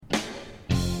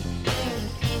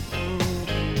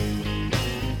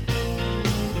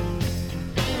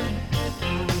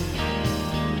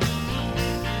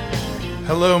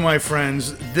Hello, my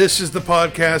friends. This is the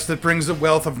podcast that brings the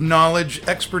wealth of knowledge,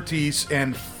 expertise,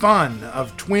 and fun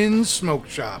of Twins Smoke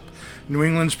Shop, New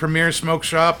England's premier smoke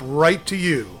shop, right to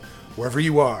you, wherever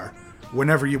you are,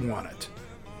 whenever you want it.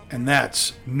 And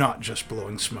that's not just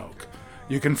blowing smoke.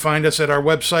 You can find us at our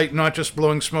website,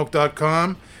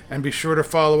 notjustblowingsmoke.com, and be sure to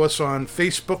follow us on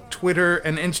Facebook, Twitter,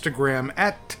 and Instagram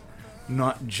at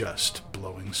Not Just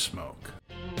Blowing Smoke.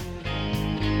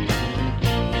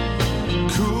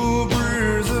 Cool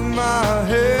breeze in my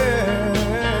head,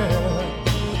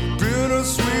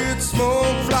 bittersweet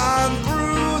smoke flying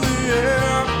through the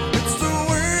air. It's the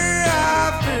way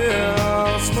I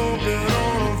feel, smoking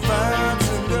on a fine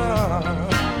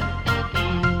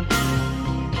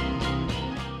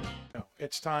cigar.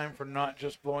 It's time for Not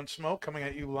Just Blowing Smoke, coming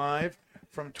at you live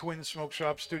from Twin Smoke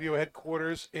Shop Studio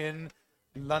headquarters in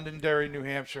Londonderry, New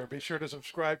Hampshire. Be sure to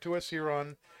subscribe to us here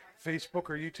on Facebook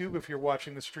or YouTube if you're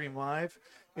watching the stream live.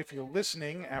 If you're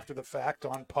listening after the fact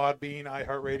on Podbean,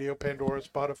 iHeartRadio, Pandora,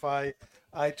 Spotify,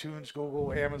 iTunes,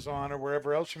 Google, Amazon, or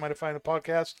wherever else you might find the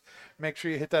podcast, make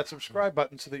sure you hit that subscribe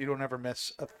button so that you don't ever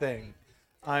miss a thing.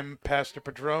 I'm Pastor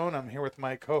Padron. I'm here with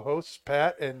my co-hosts,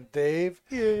 Pat and Dave.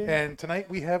 Yay. And tonight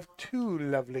we have two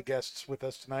lovely guests with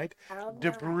us tonight.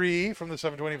 Debris from the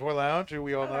 724 Lounge, who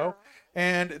we all know.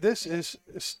 And this is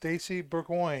Stacy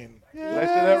Burgoyne. Did I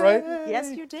say that right?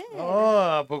 Yes, you did.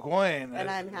 Oh, Burgoyne. And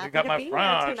I'm happy you got to my be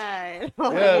French. here tonight.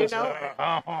 Yes. You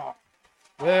know.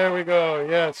 There we go.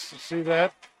 Yes. See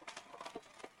that?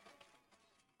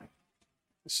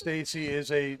 Stacy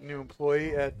is a new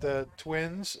employee at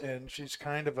Twins, and she's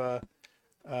kind of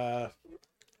a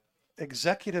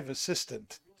executive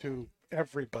assistant to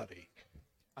everybody.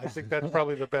 I think that's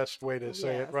probably the best way to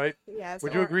say it, right? Yes.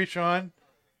 Would you agree, Sean?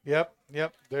 Yep.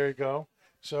 There you go.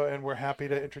 So, and we're happy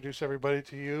to introduce everybody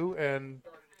to you, and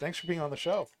thanks for being on the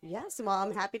show. Yes, well,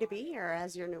 I'm happy to be here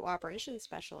as your new operations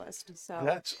specialist. So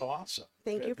That's awesome.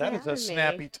 Thank you for That is having a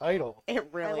snappy me. title. It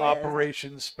really is.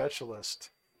 Operations specialist.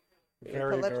 You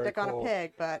Very, put lipstick very on cool. a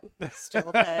pig, but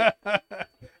still a pig.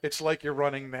 It's like you're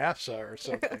running NASA or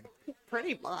something.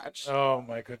 Pretty much. Oh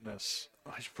my goodness.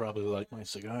 I should probably light my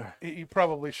cigar. You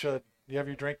probably should. You have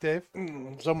your drink, Dave?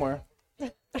 Somewhere.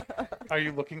 Are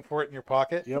you looking for it in your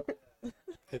pocket? Yep.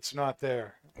 It's not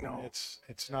there. No.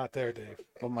 It's not there, Dave.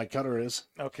 Well, my cutter is.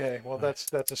 Okay, well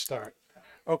that's a start.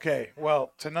 Okay,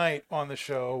 well tonight on the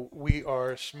show we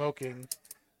are smoking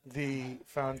the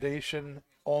Foundation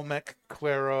Olmec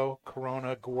Claro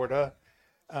Corona Gorda.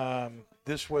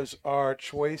 This was our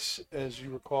choice, as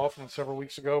you recall, from several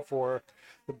weeks ago for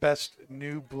the best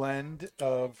new blend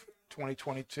of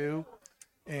 2022,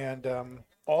 and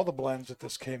all the blends that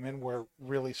this came in were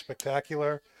really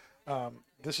spectacular.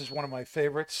 This is one of my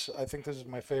favorites. I think this is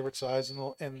my favorite size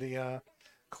in the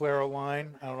Claro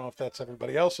line. I don't know if that's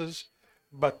everybody else's,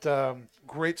 but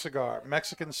great cigar.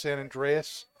 Mexican San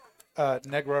Andreas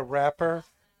Negra wrapper,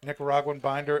 Nicaraguan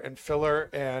binder and filler,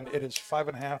 and it is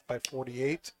 5.5 by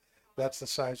 48. That's the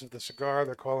size of the cigar.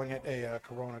 They're calling it a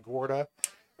Corona Gorda.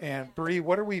 And Bree,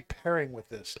 what are we pairing with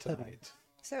this tonight?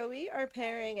 So we are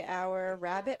pairing our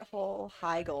Rabbit Hole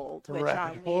High Gold, which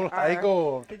Rabbit we Hole are High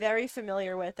Gold. very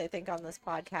familiar with, I think, on this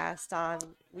podcast.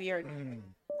 We are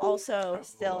also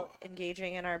still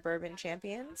engaging in our Bourbon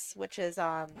Champions, which is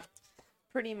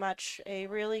pretty much a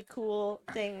really cool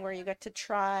thing where you get to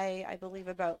try, I believe,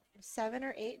 about 7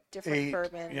 or 8 different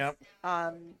bourbons. Yep.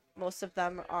 Most of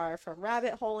them are from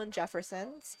Rabbit Hole and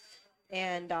Jefferson's.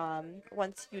 And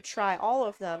once you try all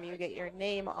of them, you get your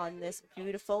name on this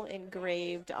beautiful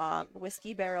engraved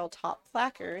whiskey barrel top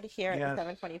placard here at the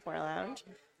 724 Lounge.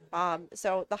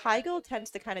 So the High Gold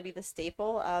tends to kind of be the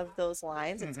staple of those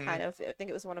lines. It's kind of, I think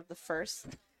it was one of the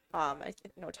first. I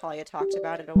know Talia talked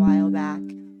about it a while back.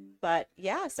 But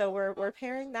yeah, so we're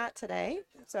pairing that today.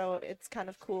 So it's kind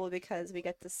of cool because we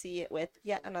get to see it with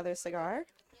yet another cigar.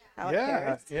 How it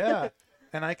pairs. Yeah.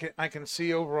 And I can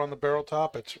see over on the barrel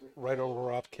top, it's right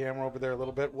over off camera over there a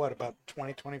little bit. What, about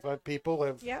 20, 25 people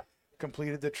have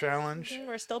completed the challenge?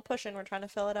 We're still pushing. We're trying to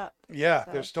fill it up. Yeah,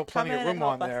 So there's still plenty come of in and room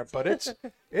on help there, us. but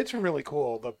it's really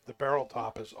cool. The barrel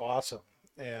top is awesome.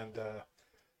 And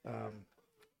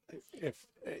if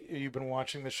you've been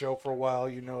watching the show for a while,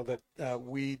 you know that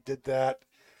we did that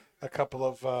a couple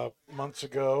of months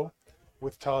ago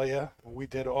with Talia. We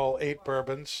did all 8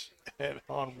 bourbons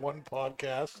on one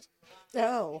podcast.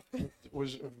 Oh. It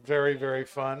was very, very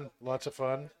fun. Lots of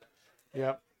fun.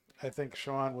 Yep. I think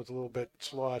Sean was a little bit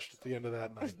sloshed at the end of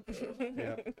that night.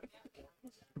 Yeah.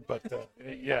 But,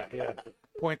 yeah.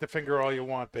 Point the finger all you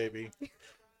want, baby.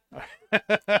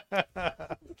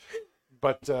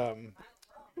 But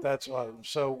that's awesome.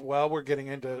 So while we're getting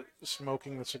into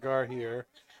smoking the cigar here,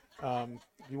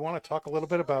 You want to talk a little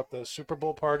bit about the Super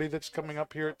Bowl party that's coming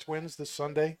up here at Twins this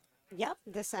Sunday? Yep,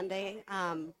 this Sunday,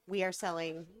 we are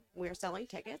selling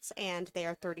tickets, and they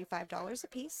are $35 a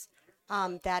piece.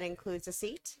 That includes a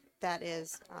seat that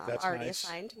is That's already nice.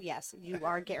 assigned. Yes, you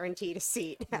are guaranteed a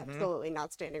seat. Absolutely,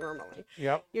 not standing room only.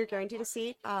 Yep. You're guaranteed a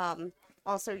seat.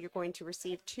 Also, you're going to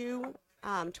receive two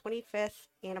 25th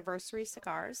anniversary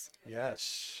cigars,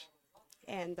 Yes.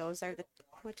 and those are the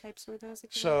what types were those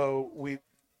again?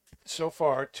 So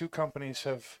far, two companies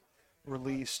have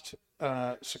released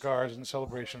cigars in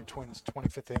celebration of Twins'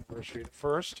 25th anniversary. The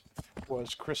first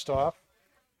was Christoph,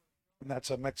 and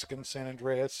that's a Mexican San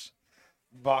Andreas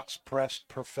box pressed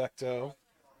Perfecto.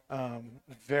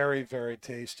 Very, very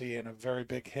tasty and a very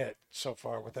big hit so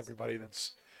far with everybody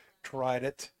that's tried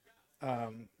it.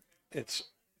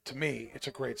 To me, it's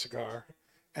a great cigar.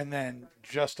 And then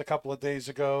just a couple of days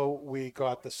ago, we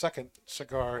got the second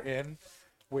cigar in,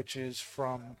 which is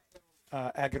from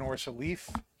Aganorsa Leaf.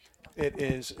 It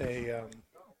is the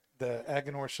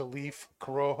Aganorsa Leaf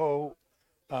Corojo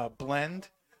blend,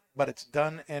 but it's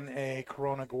done in a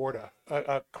Corona Gorda,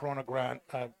 Corona Grand.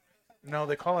 No,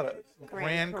 they call it a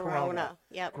Grand Corona.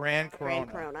 Yep. Grand Corona.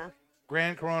 Grand Corona.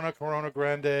 Grand Corona, Corona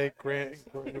Grande,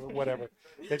 whatever.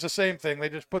 It's the same thing. They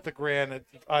just put the Grand at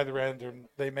either end, and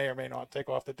they may or may not take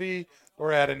off the D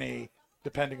or add an E,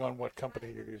 depending on what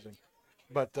company you're using.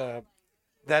 But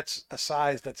that's a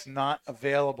size that's not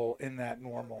available in that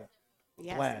normal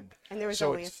Yes. blend. And there was So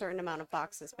only a it's- certain amount of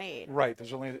boxes made. Right.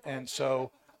 There's only, and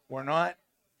so we're not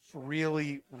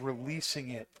really releasing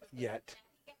it yet.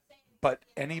 But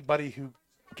anybody who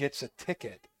gets a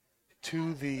ticket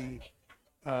to the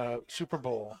Super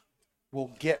Bowl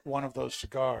will get one of those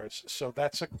cigars. So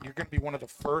you're going to be one of the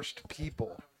first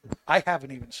people. I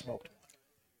haven't even smoked one.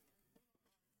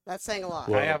 That's saying a lot.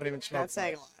 I haven't even smoked That's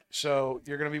saying a one. lot. So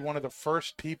you're going to be one of the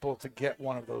first people to get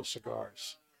one of those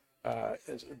cigars.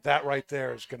 That right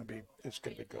there is going to be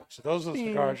good. So those are the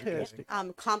cigars you're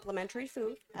getting. Complimentary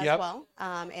food as Yep. well,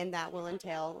 and that will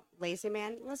entail Lazy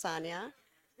Man lasagna,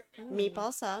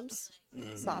 meatball subs,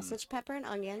 sausage, pepper, and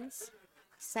onions,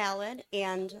 salad,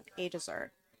 and a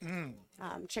dessert.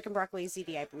 Chicken broccoli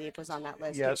ziti, I believe, was on that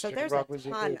list. too. Yes, So chicken there's broccoli a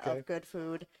ziti, ton okay. of good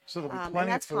food, So there'll be and plenty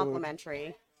of that's food.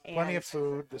 complimentary. Plenty of And-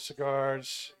 food, the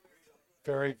cigars,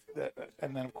 and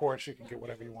then of course you can get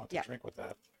whatever you want to Yeah. drink with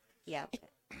that. Yeah.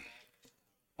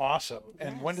 Awesome.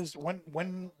 And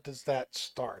when does that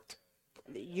start?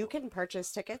 You can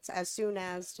purchase tickets as soon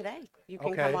as today. You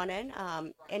can Okay. come on in.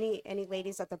 Any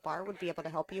ladies at the bar would be able to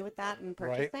help you with that and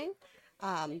Right. purchasing.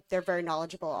 They're very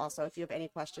knowledgeable also if you have any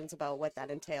questions about what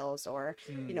that entails, or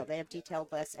they have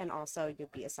detailed lists, and also you'll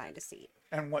be assigned a seat.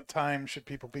 And what time should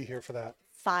people be here for that?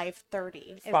 5:30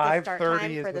 is the 5:30 start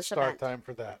time is for the this start event. time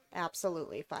for that.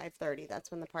 Absolutely, 5:30. That's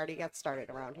when the party gets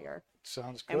started around here,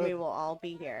 Sounds and we good. will all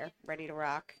be here, ready to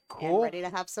rock Cool. and ready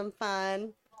to have some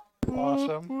fun.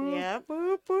 Awesome. Yeah,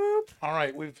 boop boop. All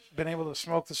right, we've been able to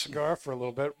smoke the cigar for a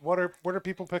little bit. What are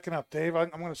people picking up, Dave?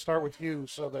 I'm going to start with you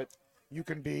so that you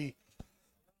can be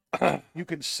you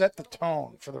can set the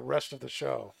tone for the rest of the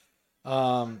show.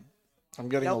 I'm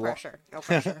getting No a lot. pressure. No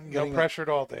pressure. No pressure at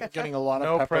all, Dave. Getting a lot of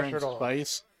No pepper pressure and at all.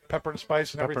 spice. Pepper and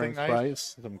spice and Pepper everything and nice.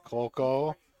 spice. Some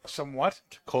cocoa, Somewhat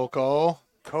cocoa,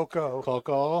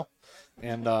 cocoa.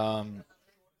 and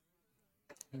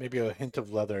maybe a hint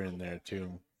of leather in there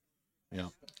too. Yeah,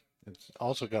 it's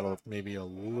also got maybe a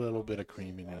little bit of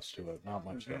creaminess to it. Not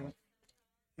much though.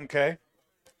 Okay.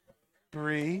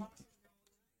 Bree.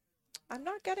 I'm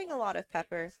not getting a lot of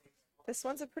pepper. This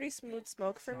one's a pretty smooth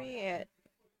smoke for me.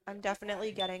 I'm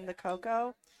definitely getting the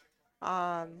cocoa.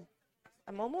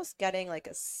 I'm almost getting like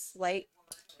a slight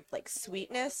like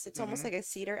sweetness. It's almost like a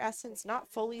cedar essence, not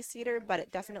fully cedar, but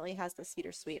it definitely has the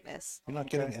cedar sweetness. You're not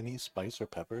getting any spice or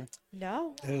pepper.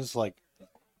 No, It is like,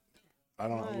 I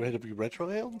don't know, What? would it be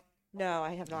retrohaled? no,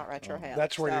 I have not retrohaled.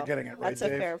 That's where you're so getting it, right, That's a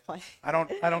Dave? fair point. I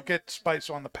don't get spice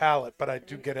on the palate, but I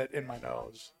do get it in my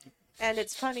nose. And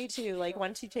it's funny too, like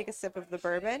once you take a sip of the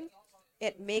bourbon,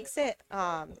 it makes it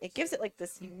it gives it like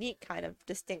this unique kind of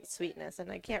distinct sweetness,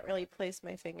 and I can't really place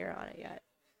my finger on it yet.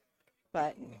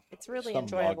 But it's really Some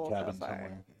enjoyable log so cabin far.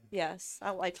 somewhere. Yes.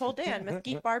 I told Dan,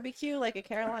 mesquite barbecue like a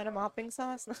Carolina mopping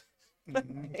sauce.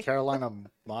 Carolina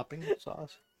mopping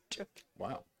sauce? Joking.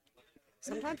 Wow.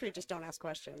 Sometimes we just don't ask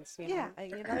questions. You Yeah,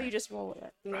 know? you just roll with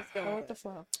it. Let's go Go with with the it.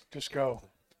 flow. Just go.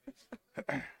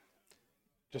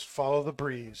 Just follow the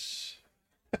breeze.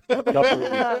 No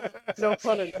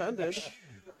pun intended.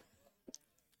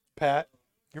 Pat,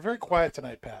 you're very quiet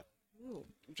tonight, Pat.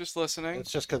 I'm just listening.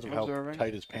 It's just because of how Observing.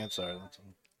 tight his pants are. That's all.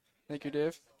 Thank you,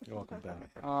 Dave. You're welcome,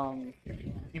 Ben.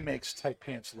 He makes tight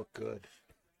pants look good.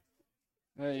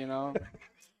 Hey,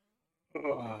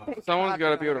 Someone's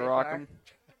got to be able to Copyright rock bar. them.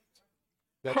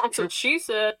 That's That's true. what she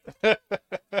said.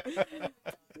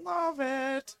 Love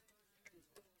it.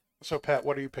 So, Pat,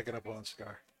 what are you picking up on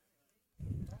cigar?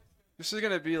 This is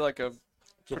gonna be like a Good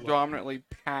luck. predominantly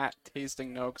Pat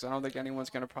tasting note, because I don't think anyone's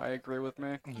gonna probably agree with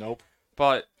me. Nope.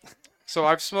 But so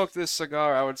I've smoked this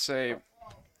cigar, I would say,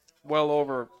 well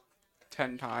over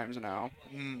 10 times now.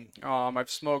 I've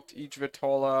smoked each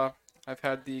Vitola. I've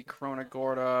had the Corona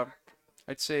Gorda.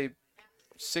 I'd say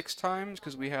 6 times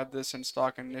because we had this in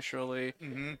stock initially.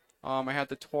 I had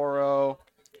the Toro,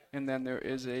 and then there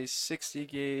is a 60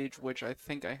 gauge, which I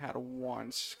think I had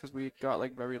once because we got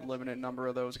like very limited number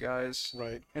of those guys.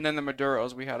 Right. And then the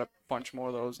Maduros, we had a bunch more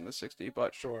of those in the 60.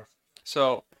 But Sure.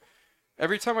 so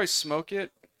every time I smoke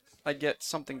it, I get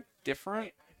something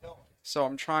different. So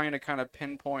I'm trying to kind of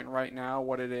pinpoint right now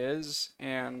what it is,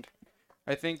 and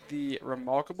I think the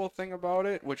remarkable thing about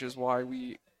it, which is why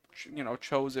we,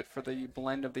 chose it for the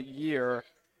blend of the year,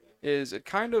 is it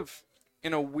kind of,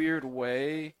 in a weird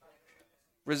way,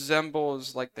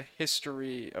 resembles like the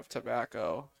history of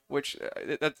tobacco. Which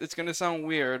it's gonna sound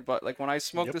weird, but like when I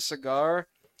smoke Yep. the cigar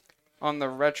on the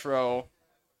retro,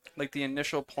 like the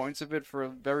initial points of it, for a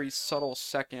very subtle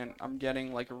second, I'm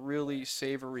getting like really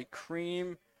savory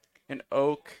cream, an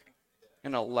oak,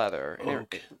 and a leather. And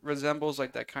it resembles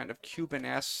like that kind of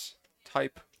Cuban-esque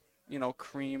type,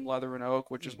 cream, leather, and oak,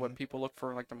 which is what people look for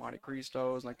in like the Monte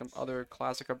Cristos and like the other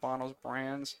classic Habanos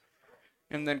brands.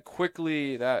 And then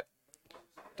quickly that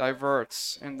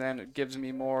diverts, and then it gives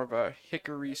me more of a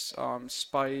hickory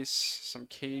spice, some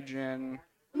Cajun,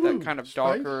 that kind of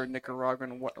darker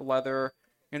Nicaraguan leather.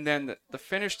 And then the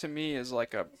finish to me is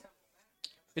like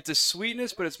it's a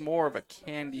sweetness, but it's more of a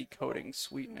candy coating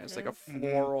sweetness, like a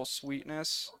floral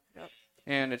sweetness. Yep.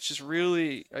 And it's just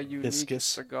really a unique Viscous.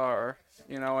 cigar,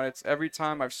 and it's every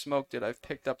time I've smoked it, I've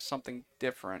picked up something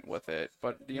different with it.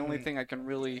 But the only thing I can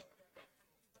really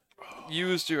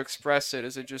use to express it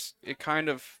is it kind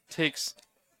of takes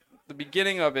the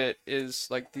beginning of it is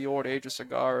like the old age of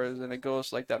cigars, and it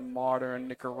goes like that modern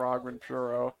Nicaraguan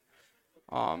puro.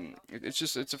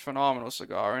 It's a phenomenal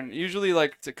cigar, and usually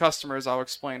like to customers I'll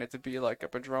explain it to be like a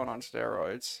Padron on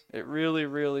steroids. It really,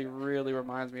 really, really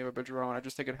reminds me of a Padron. I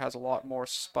just think it has a lot more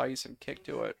spice and kick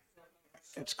to it.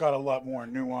 It's got a lot more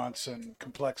nuance and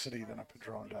complexity than a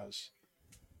Padron does,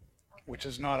 which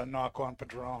is not a knock on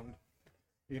Padron.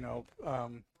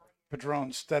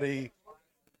 Padron's steady,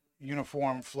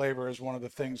 uniform flavor is one of the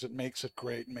things that makes it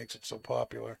great and makes it so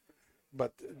popular.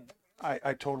 But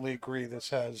I totally agree.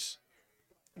 This has,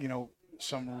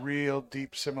 some real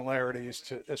deep similarities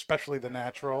to, especially the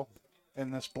natural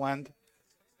in this blend.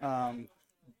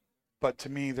 But to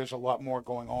me, there's a lot more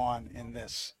going on in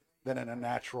this than in a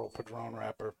natural Padron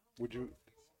wrapper.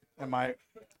 Am I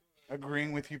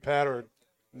agreeing with you, Pat, or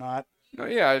not? No,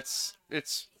 yeah,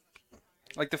 it's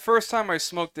like the first time I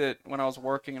smoked it when I was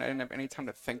working and I didn't have any time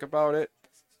to think about it,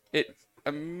 it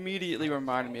immediately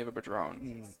reminded me of a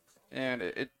Padron. And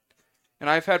and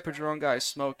I've had Padron guys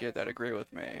smoke it that agree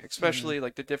with me, especially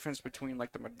like the difference between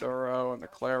like the Maduro and the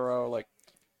Claro. Like,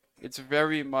 it's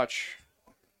very much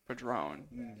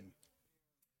Padron.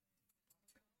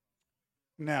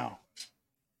 Now,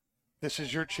 this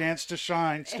is your chance to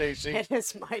shine, Stacy. It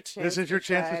is my chance. This is your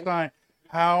chance to shine. shine.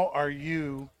 How are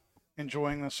you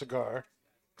enjoying the cigar?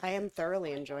 I am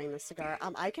thoroughly enjoying the cigar.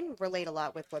 I can relate a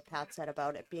lot with what Pat said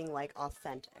about it being like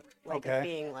authentic, like Okay. it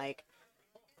being like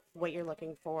what you're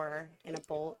looking for in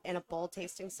a bold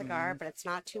tasting cigar, but it's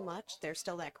not too much. There's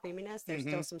still that creaminess. There's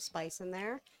still some spice in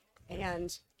there,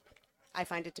 and I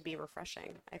find it to be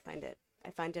refreshing. I find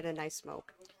it a nice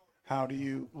smoke. How do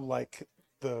you like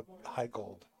the high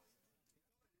gold?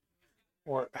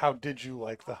 Or how did you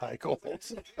like the high gold?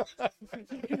 The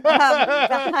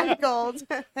high gold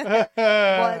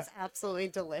was absolutely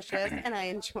delicious, and I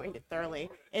enjoyed it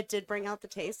thoroughly. It did bring out the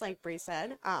taste, like Bree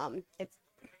said. It's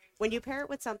when you pair it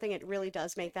with something, it really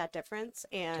does make that difference,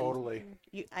 and Totally.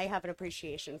 I have an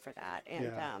appreciation for that. And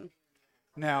Yeah.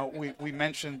 Now, we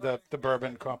mentioned the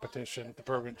bourbon competition, the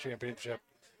bourbon championship,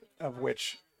 of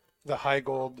which the high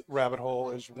gold rabbit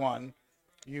hole is one.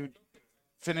 You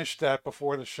finished that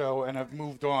before the show and have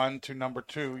moved on to number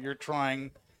 2. You're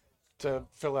trying to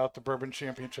fill out the bourbon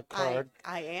championship card.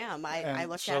 I am. I And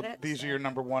looked so at it. these are your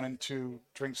number 1 and 2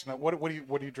 drinks. Now, what are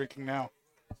you drinking now?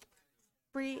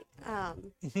 Bree,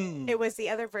 it was the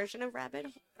other version of rabbit,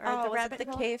 or Oh, the was rabbit it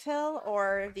the Hole? Cave Hill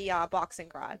or the Boxing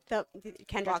Grad? The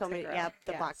Kendra told me, Boxing yeah, Grill,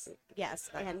 the yes. box, yes,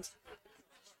 and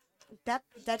that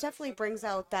definitely brings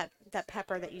out that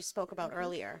pepper that you spoke about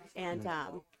earlier, and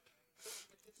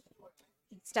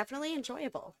it's definitely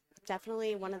enjoyable.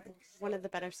 Definitely one of the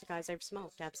better cigars I've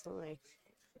smoked. Absolutely.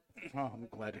 Oh, I'm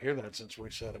glad to hear that since we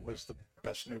said it was the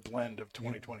best new blend of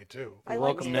 2022. I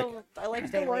welcome, liked I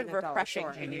liked the They word lean a dollar refreshing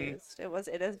short. you used.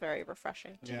 It is very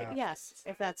refreshing. Yeah. Yes,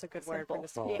 if that's a good word for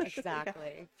Simple. this. Yeah,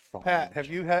 exactly. Pat, have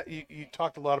you had you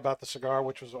talked a lot about the cigar,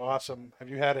 which was awesome. Have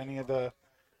you had any of the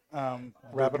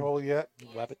Rabbit Hole yet?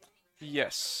 Rabbit?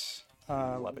 Yes.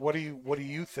 What do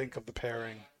you think of the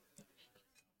pairing?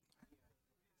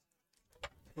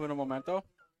 Uno momento.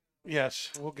 Yes,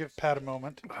 we'll give Pat a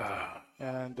moment.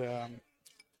 And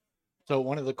So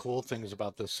one of the cool things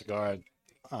about this cigar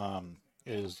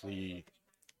is the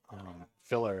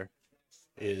filler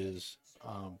is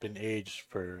been aged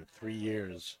for 3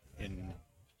 years in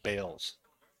bales,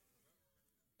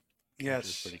 which is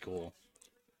yes, pretty cool.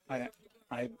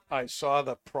 I saw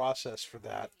the process for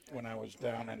that when I was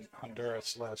down in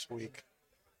Honduras last week.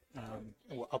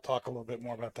 I'll talk a little bit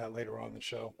more about that later on in the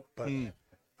show, but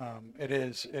it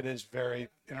is very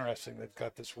interesting. They've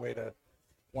got this way to,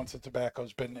 once the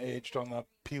tobacco's been aged on the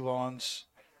pilons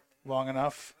long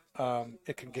enough,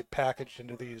 it can get packaged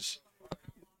into these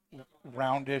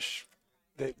roundish.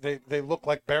 They look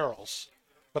like barrels,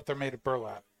 but they're made of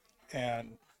burlap,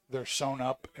 and they're sewn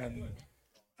up and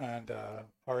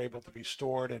are able to be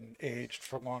stored and aged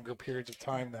for longer periods of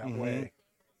time that way.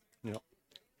 Yep.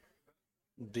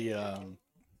 The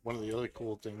one of the other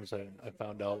cool things I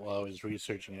found out while I was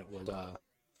researching it was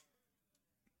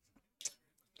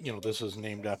this is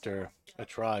named after a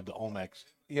tribe, the Olmecs,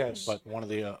 Yes, but one of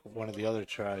the other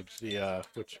tribes, the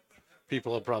which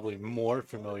people are probably more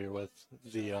familiar with,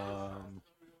 the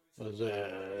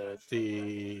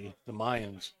the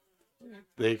Mayans.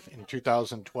 In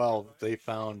 2012 they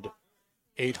found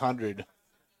 800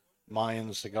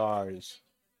 Mayan cigars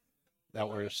that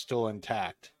were still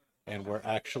intact and were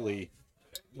actually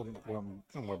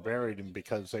were buried, and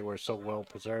because they were so well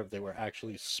preserved, they were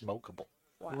actually smokable.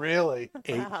 really.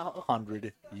 Wow.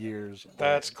 800 years old.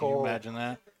 That's Can you cool. imagine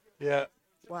that? Yeah,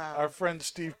 Wow. our friend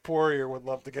Steve Poirier would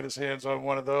love to get his hands on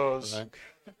one of those.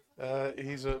 Right.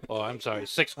 He's a Oh, I'm sorry,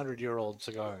 600-year-old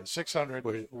cigars 600.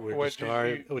 were What,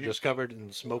 you- discovered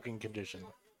in smoking condition.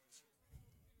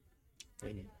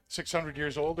 And, 600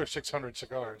 years old or 600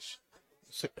 cigars?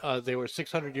 they were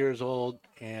 600 years old,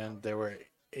 and there were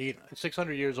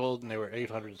 600 years old, and there were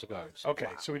 800 cigars. Okay,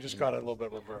 so we just got it a little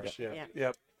bit reversed. Yeah.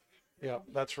 Yep.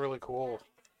 That's really cool.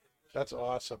 That's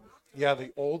awesome. Yeah,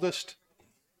 the oldest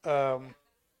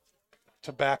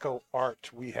tobacco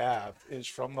art we have is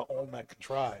from the Olmec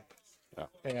tribe. Yeah.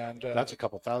 And That's a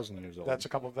couple thousand years old. that's a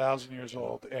couple thousand years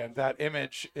old, and that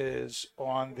image is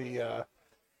on the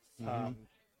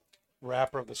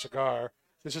wrapper of the cigar.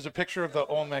 This is a picture of the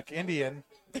Olmec Indian.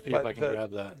 See if but I can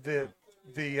grab that.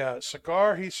 The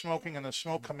cigar he's smoking and the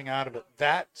smoke coming out of it,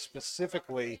 that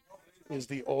specifically is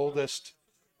the oldest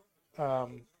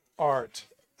art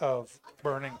of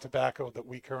burning tobacco that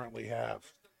we currently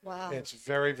have. Wow. It's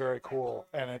very, very cool,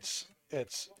 and this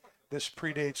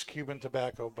predates Cuban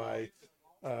tobacco by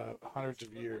hundreds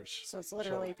of years. So it's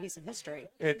literally a piece of history.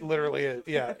 It literally is.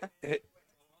 Yeah.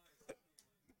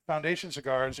 Foundation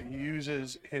Cigars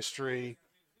uses history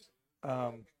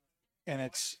in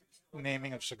its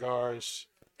naming of cigars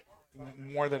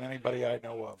more than anybody I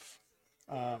know of.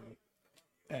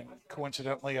 And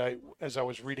coincidentally, as I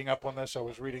was reading up on this, I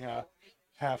was reading a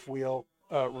half wheel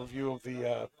review of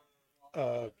the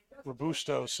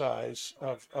Robusto size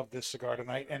of this cigar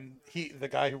tonight, and the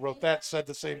guy who wrote that said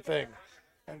the same thing,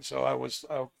 and so I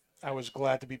was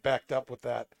glad to be backed up with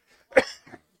that,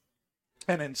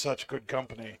 and in such good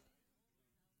company.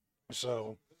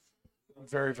 So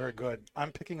very, very good.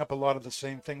 I'm picking up a lot of the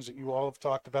same things that you all have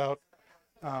talked about.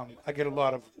 I get a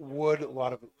lot of wood, a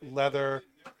lot of leather,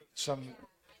 some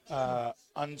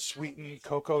unsweetened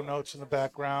cocoa notes in the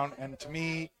background, and to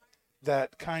me,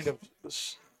 that kind of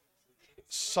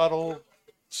subtle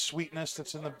sweetness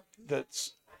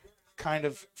that's kind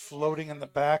of floating in the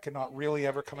back and not really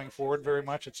ever coming forward very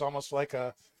much. It's almost like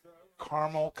a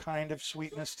caramel kind of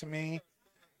sweetness to me.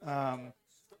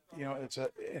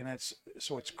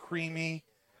 It's creamy.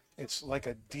 It's like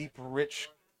a deep, rich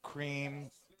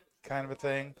cream kind of a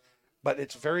thing, but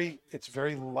it's very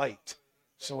light.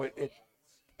 So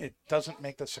it doesn't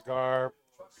make the cigar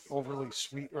overly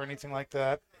sweet or anything like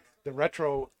that. The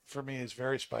retro for me is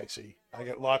very spicy. I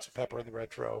get lots of pepper in the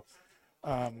retro.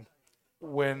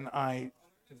 When I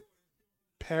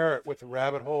pair it with the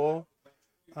Rabbit Hole,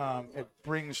 it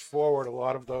brings forward a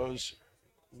lot of those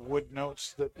wood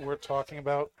notes that we're talking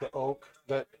about, the oak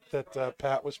that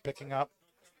Pat was picking up,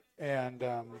 and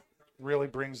really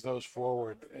brings those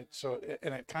forward.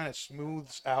 And it kind of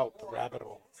smooths out the Rabbit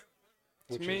Hole,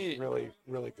 which is really,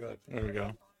 really good. There we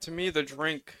go. To me, the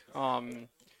drink,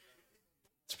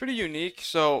 It's pretty unique.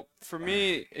 So for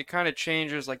me, it kind of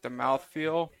changes like the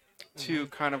mouthfeel to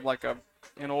kind of like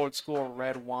an old school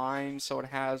red wine. So it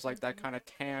has like that kind of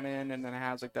tannin, and then it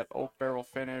has like that oak barrel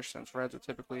finish, since reds are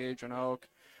typically aged in oak.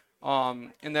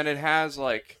 And then it has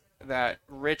like that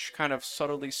rich kind of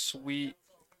subtly sweet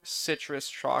citrus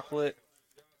chocolate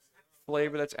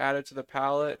flavor that's added to the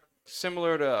palate,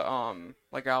 similar to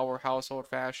like our house old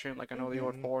fashioned. Like I know the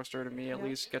Old Forester, to me at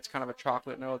least, gets kind of a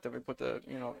chocolate note that we put the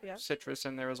Yeah. citrus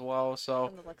in there as well. So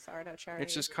From the Luxardo cherry.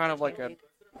 it's just kind of like a candied.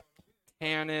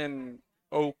 tannin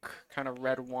oak kind of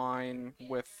red wine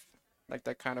with like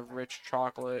that kind of rich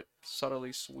chocolate,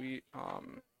 subtly sweet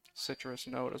citrus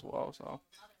note as well. So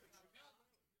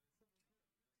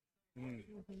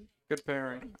good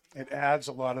pairing. It adds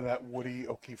a lot of that woody,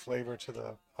 oaky flavor to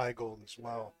the high gold as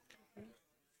well.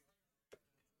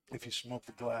 If you smoke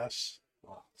the glass,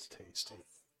 oh, it's tasty.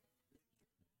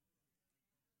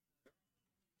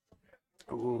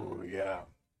 Ooh, yeah.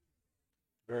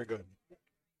 Very good.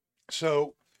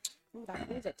 So, Ooh, that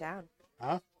cools it down.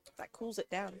 huh? That cools it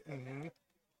down. Mm-hmm.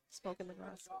 Smoke in the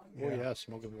glass. Oh yeah,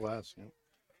 smoking glass.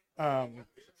 Yeah.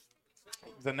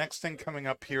 The next thing coming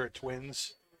up here at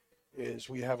Twins is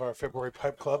we have our February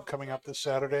Pipe Club coming up this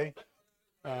Saturday.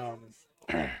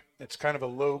 It's kind of a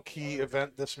low-key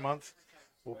event this month.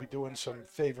 We'll be doing some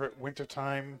favorite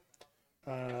wintertime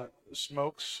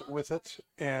smokes with it,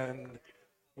 and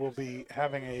we'll be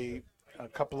having a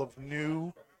couple of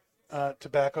new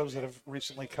tobaccos that have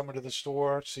recently come into the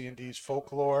store. C&D's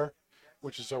Folklore,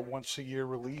 which is our once-a-year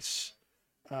release.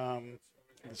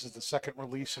 This is the second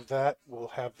release of that. We'll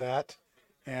have that.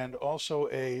 And also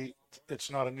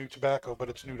it's not a new tobacco, but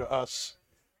it's new to us.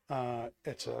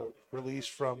 It's a release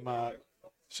from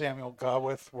Samuel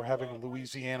Gawith. We're having a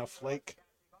Louisiana Flake,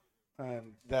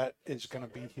 and that is going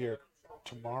to be here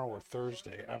tomorrow or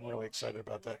Thursday. I'm really excited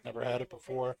about that. Never had it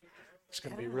before. It's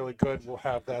going to be really good. We'll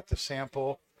have that to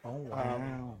sample.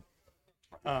 Oh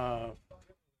wow.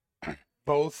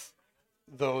 Both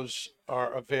those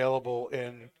are available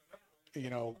in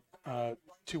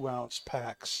 2-ounce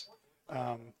packs.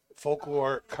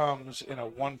 Folklore comes in a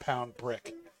 1-pound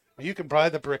brick. You can buy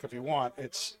the brick if you want.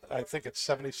 I think it's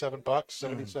 $77,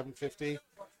 $77.50.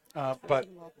 But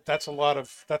that's a lot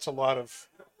of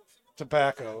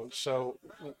tobacco. So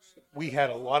we had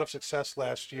a lot of success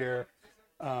last year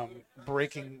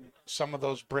breaking some of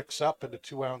those bricks up into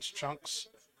 2-ounce chunks,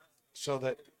 so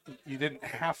that you didn't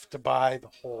have to buy the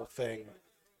whole thing.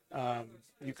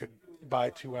 You could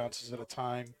buy 2 ounces at a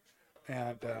time,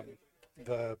 and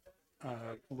the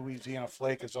Louisiana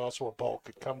Flake is also a bulk.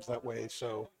 It comes that way.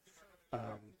 So,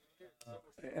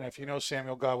 and if you know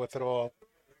Samuel Gawith at all,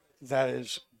 that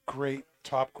is great,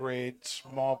 top grade,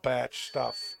 small batch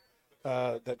stuff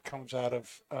that comes out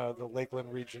of the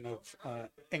Lakeland region of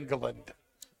England,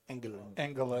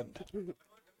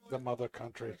 the mother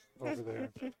country over there.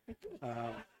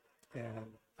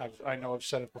 And I know I've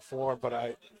said it before,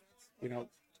 but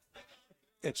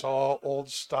it's all old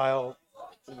style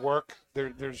work.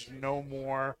 There's no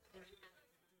more.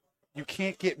 You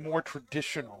can't get more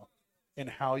traditional in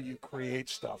how you create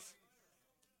stuff,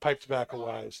 pipe tobacco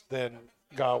wise, than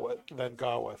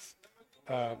Gawith.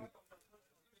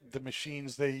 The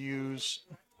machines they use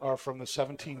are from the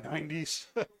 1790s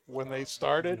when they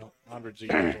started. Hundreds of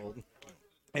years old.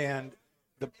 And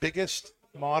the biggest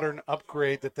modern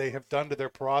upgrade that they have done to their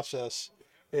process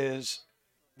is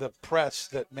the press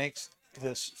that makes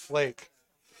this flake.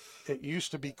 It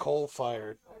used to be coal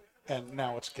fired, and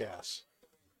now it's gas.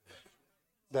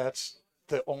 That's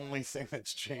the only thing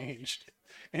that's changed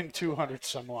in 200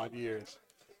 some odd years.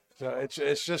 So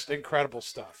it's just incredible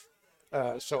stuff.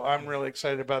 So I'm really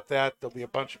excited about that. There'll be a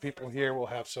bunch of people here. We'll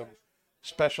have some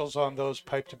specials on those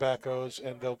pipe tobaccos,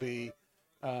 and there'll be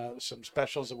some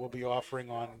specials that we'll be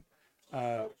offering on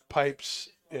pipes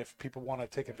if people want to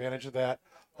take advantage of that.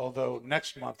 Although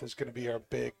next month is going to be our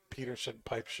big Peterson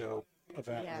Pipe Show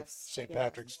event with Yes, St. yes.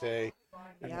 Patrick's Day,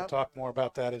 and we'll Yep. talk more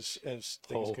about that as things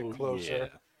get Oh,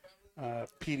 closer.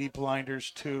 PD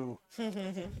Blinders 2,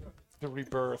 the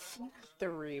rebirth. The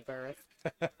rebirth.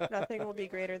 Nothing will be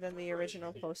greater than the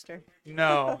original poster.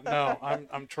 No,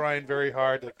 I'm trying very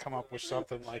hard to come up with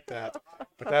something like that.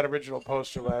 But that original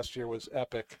poster last year was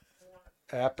epic.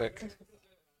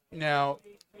 Now,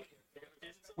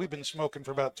 we've been smoking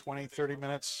for about 20, 30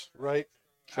 minutes, right?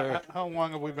 Sure. How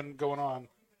long have we been going on?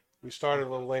 We started a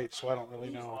little late, so I don't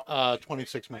really know.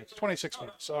 26 minutes. 26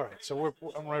 minutes. All right. So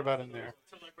I'm right about in there.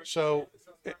 So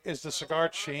is the cigar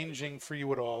changing for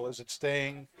you at all? Is it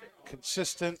staying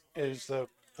consistent? Is the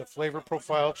flavor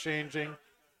profile changing?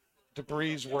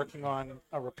 Debris working on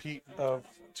a repeat of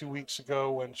 2 weeks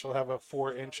ago when she'll have a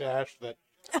 4-inch ash that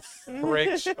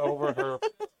breaks over her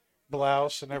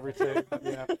blouse and everything.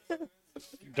 Yeah,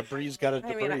 Debris got a I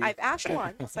debris. mean, I've ashed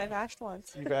once.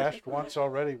 you've ashed once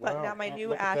already. But Wow. now my Oh, new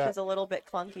look at ash that. is a little bit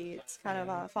clunky. It's kind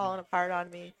of fallen apart on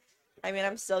me. I mean,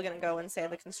 I'm still gonna go and say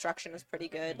the construction is pretty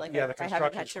good. Like Yeah, the I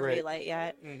haven't had construction's to great. relight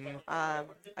yet. Mhm.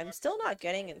 I'm still not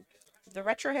getting the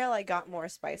retrohale. I got more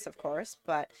spice, of course,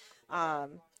 but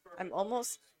I'm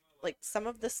almost like some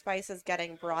of the spice is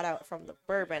getting brought out from the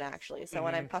bourbon actually. So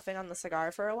when I'm puffing on the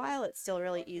cigar for a while, it's still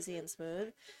really easy and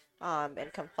smooth.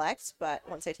 And complex, but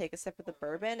once I take a sip of the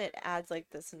bourbon, it adds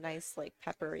like this nice like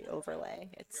peppery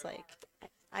overlay. It's like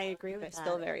I agree with it's that.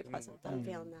 still very pleasant though. I'm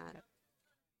feeling that.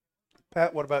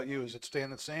 Pat, what about you? Is it staying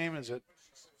the same? Is it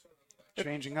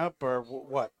changing up or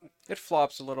what? It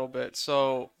flops a little bit,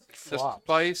 so the Flops.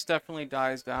 spice definitely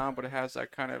dies down, but it has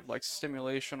that kind of like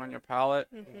stimulation on your palate,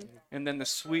 and then the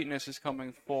sweetness is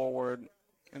coming forward,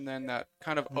 and then that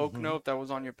kind of oak note that was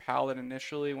on your palate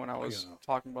initially when I was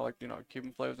talking about like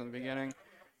Cuban flavors in the beginning,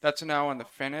 that's now in the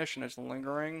finish and it's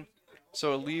lingering,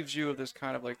 so it leaves you with this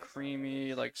kind of like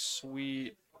creamy, like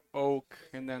sweet oak,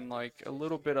 and then like a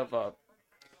little bit of a,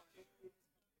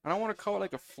 I don't want to call it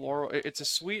like a floral. It's a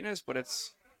sweetness, but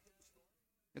it's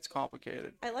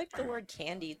complicated. I like the word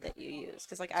candied that you use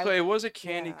because like So I it was a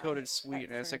candy yeah, coated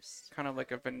sweetness, like first. kind of like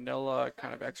a vanilla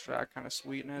kind of extract kind of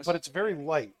sweetness. But it's very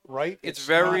light, right? it's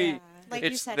not- very, Yeah. Like you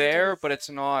it's said, it there, didn't- but it's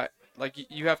not like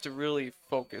you have to really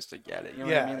focus to get it. You know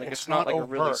what Yeah, I mean? Like it's it's not not like a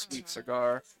really overt. sweet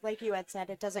cigar. Like you had said,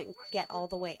 it doesn't get all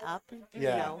the way up.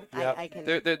 Yeah, You know, yep. I can.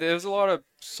 There's a lot of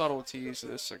subtleties to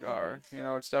this cigar. You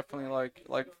know, it's definitely like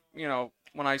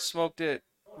when I smoked it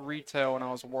retail when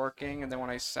I was working, and then when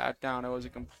I sat down, it was a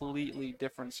completely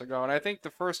different cigar. And I think the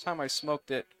first time I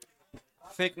smoked it,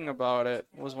 thinking about it,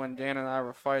 was when Dan and I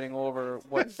were fighting over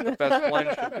what the best blend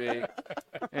should be.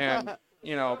 And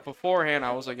beforehand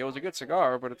I was like, it was a good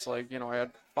cigar, but it's like, I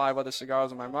had 5 other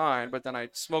cigars in my mind. But then I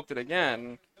smoked it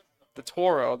again, the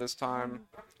Toro this time,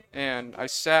 and I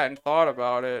sat and thought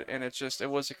about it, and it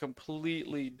was a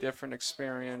completely different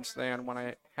experience than when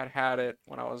I had it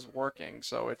when I was working.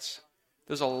 So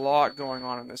there's a lot going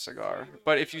on in this cigar.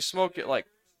 But if you smoke it like,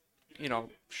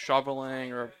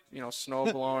 shoveling or,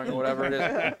 snow blowing or whatever it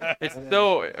is, it's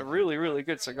still a really, really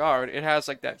good cigar. It has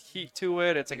like that heat to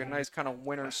it. It's like a nice kind of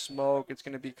winter smoke. It's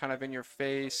going to be kind of in your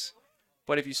face.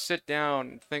 But if you sit down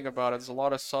and think about it, there's a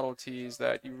lot of subtleties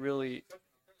that you really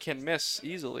can miss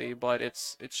easily. But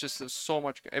it's just, there's so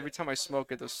much. Every time I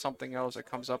smoke it, there's something else that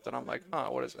comes up that I'm like, huh,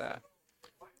 what is that?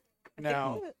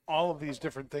 Now, all of these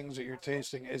different things that you're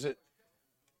tasting,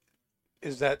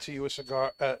 is that to you a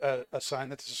cigar, a sign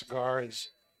that the cigar is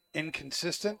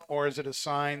inconsistent, or is it a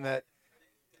sign that,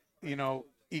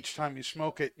 each time you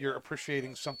smoke it, you're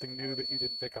appreciating something new that you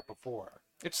didn't pick up before?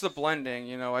 It's the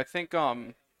blending, I think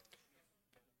I'm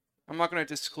not going to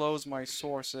disclose my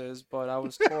sources, but I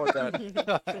was told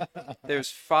that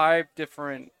there's 5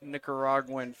 different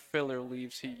Nicaraguan filler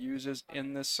leaves he uses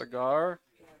in this cigar.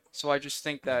 So I just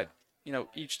think that,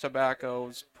 each tobacco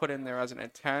is put in there as an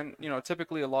intent.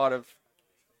 Typically a lot of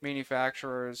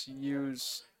manufacturers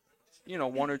use,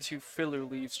 1 or 2 filler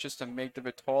leaves just to make the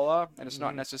Vitola, and it's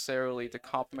not necessarily to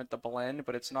complement the blend,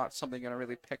 but it's not something you're going to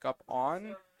really pick up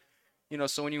on.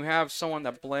 So when you have someone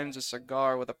that blends a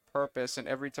cigar with a purpose, and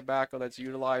every tobacco that's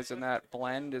utilized in that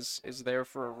blend is there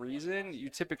for a reason, you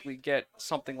typically get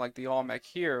something like the Olmec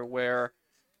here, where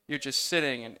you're just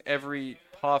sitting, and every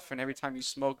puff and every time you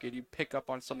smoke it, you pick up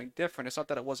on something different. It's not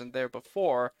that it wasn't there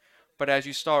before, but as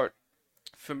you start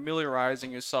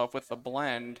familiarizing yourself with the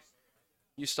blend,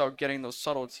 you start getting those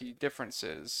subtlety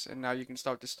differences, and now you can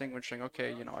start distinguishing,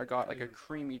 okay, I got like a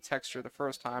creamy texture the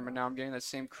first time, and now I'm getting that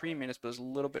same creaminess, but there's a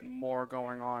little bit more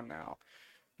going on now,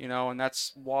 and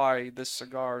that's why this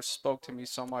cigar spoke to me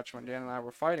so much when Dan and I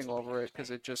were fighting over it,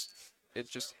 because it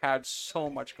just had so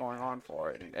much going on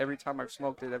for it, and every time I've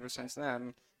smoked it ever since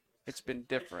then, it's been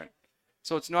different.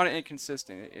 So it's not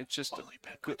inconsistent, it's just a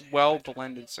good, well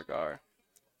blended cigar.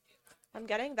 I'm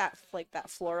getting that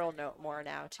floral note more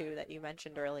now too that you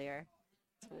mentioned earlier.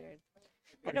 It's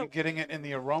weird. Are you getting it in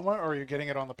the aroma, or are you getting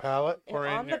it on the palate, or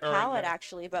On the or in palate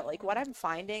actually, but like what I'm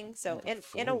finding, so in a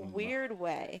foam. weird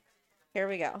way, here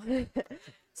we go.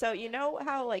 So you know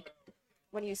how like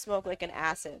when you smoke like an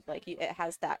acid, like it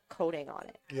has that coating on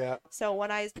it. Yeah. So when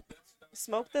I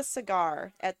smoke the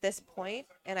cigar at this point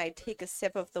and I take a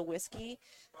sip of the whiskey,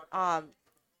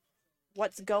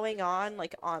 what's going on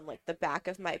like the back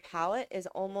of my palate is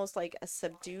almost like a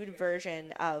subdued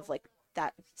version of like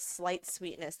that slight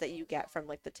sweetness that you get from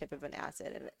like the tip of an acid,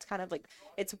 and it's kind of like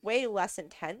it's way less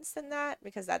intense than that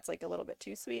because that's like a little bit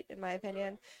too sweet in my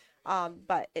opinion.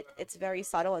 But it's very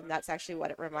subtle, and that's actually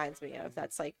what it reminds me of.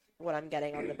 That's like what I'm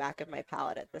getting on the back of my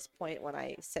palate at this point when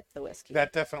I sip the whiskey.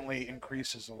 That definitely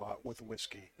increases a lot with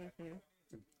whiskey. Mhm.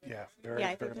 Yeah, very. Yeah,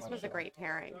 I very think this much was a so. great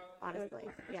pairing, honestly.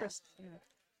 Yeah.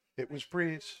 It was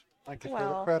Breeze. I give her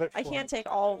Well, credit. I for can't it. take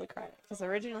all the credit because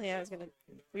originally I was gonna.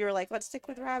 We were like, let's stick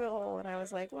with Rabbit Hole, and I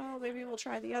was like, well, maybe we'll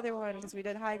try the other one because we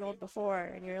did High Gold before,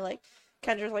 and you're like,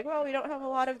 Kendra's like, well, we don't have a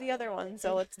lot of the other ones,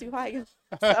 so let's do High Gold.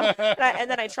 So, and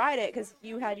then I tried it because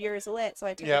you had yours lit, so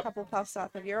I took a Yep. couple puffs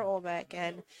off of your Olmec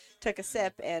and took a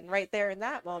sip, and right there in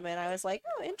that moment, I was like,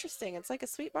 oh, interesting. It's like a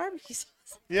sweet barbecue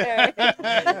sauce. Yeah.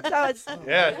 So it's Yeah,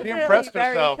 she definitely impressed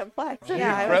very herself. complex. She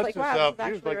Yeah, I was impressed like, wow, herself. this She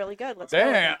is was actually like, really good. Let's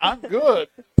Damn, go. I'm good.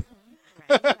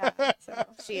 Yeah, so.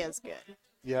 She is good.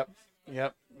 Yep.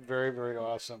 Yep. Very, very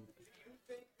awesome.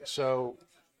 So,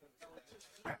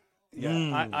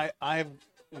 yeah, I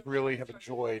really have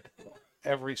enjoyed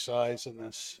every size in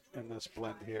this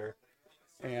blend here,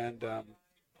 and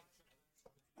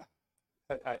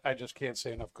I just can't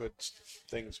say enough good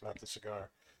things about the cigar.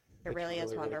 It It's really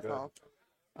is really, really good.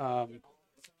 wonderful.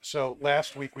 So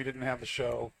last week we didn't have the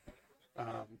show.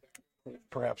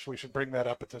 Perhaps we should bring that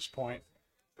up at this point.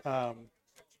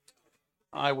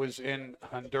 I was in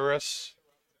Honduras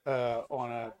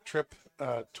on a trip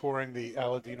touring the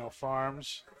Aladino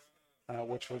Farms,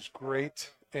 which was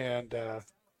great. And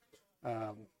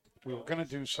we were going to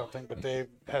do something, but Dave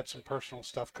had some personal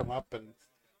stuff come up and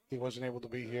he wasn't able to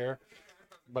be here.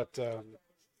 But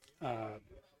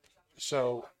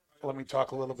so let me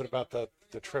talk a little bit about the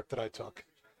trip that I took.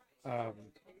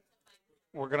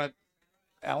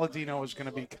 Aladino is going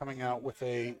to be coming out with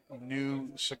a new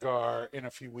cigar in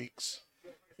a few weeks.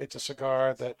 It's a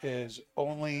cigar that is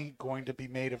only going to be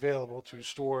made available to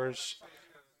stores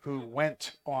who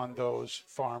went on those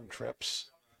farm trips.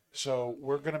 So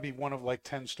we're going to be one of like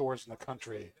 10 stores in the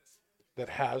country that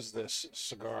has this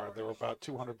cigar. There were about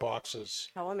 200 boxes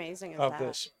How amazing is of that?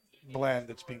 this blend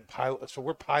that's being piloted. So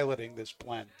we're piloting this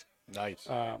blend. Nice.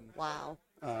 Wow.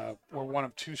 We're one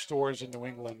of 2 stores in New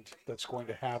England that's going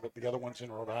to have it. The other one's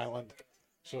in Rhode Island.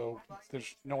 So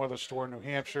there's no other store in New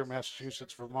Hampshire,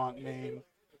 Massachusetts, Vermont, Maine.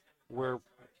 We're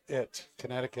it.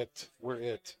 Connecticut, we're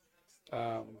it.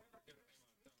 And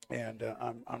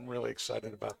I'm really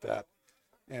excited about that.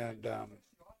 And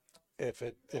if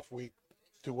we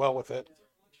do well with it,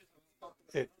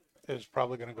 it is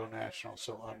probably going to go national.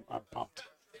 So I'm pumped.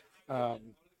 And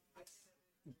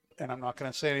I'm not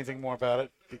going to say anything more about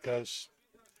it because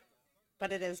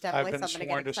But it is I've definitely been something to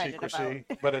sworn get to excited secrecy.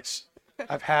 about. But it's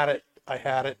I've had it. I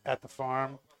had it at the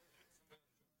farm.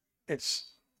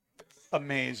 It's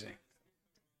amazing.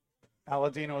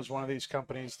 Aladino is one of these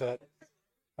companies that,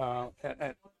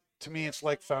 and to me, it's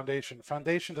like Foundation.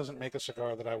 Foundation doesn't make a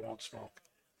cigar that I won't smoke.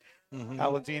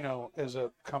 Aladino is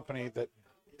a company that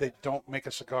they don't make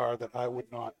a cigar that I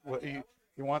would not. What, you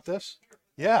want this?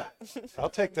 Yeah, I'll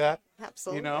take that.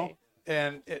 Absolutely. You know,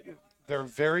 and there are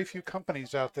very few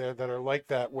companies out there that are like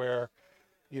that where,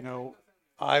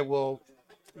 I will,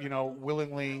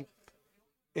 willingly,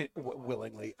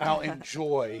 I'll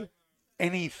enjoy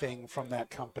anything from that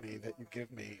company that you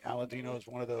give me. Aladino is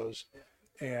one of those.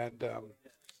 And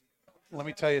let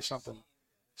me tell you something.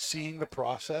 Seeing the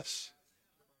process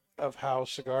of how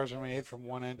cigars are made from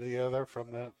one end to the other,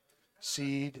 from the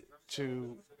seed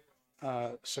to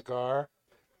cigar,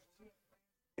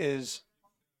 is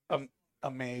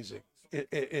amazing. It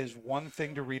is one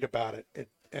thing to read about it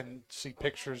and see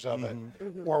pictures of it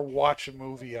or watch a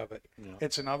movie of it. Yeah.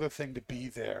 It's another thing to be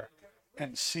there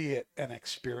and see it and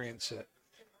experience it.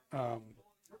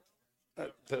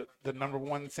 The number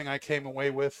one thing I came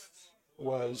away with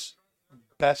was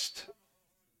best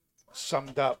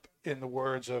summed up in the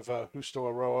words of Justo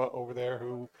Aroa over there,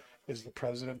 who is the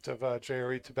president of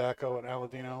JRE Tobacco and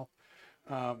Aladino.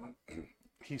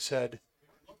 He said,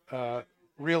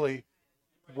 really,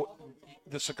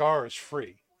 the cigar is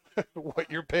free. What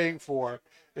you're paying for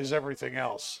is everything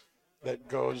else that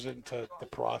goes into the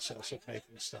process of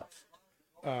making stuff.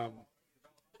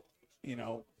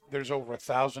 There's over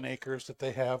 1,000 acres that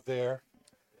they have there.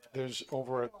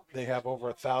 They have over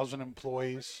 1,000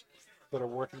 employees that are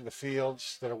working the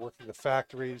fields, that are working the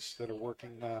factories, that are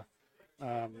working that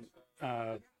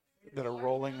are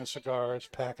rolling the cigars,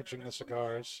 packaging the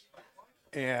cigars,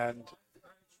 and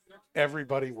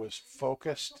everybody was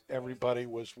focused. Everybody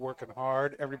was working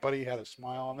hard. Everybody had a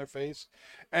smile on their face,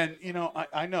 and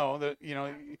I know that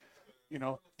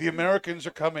the Americans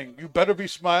are coming. You better be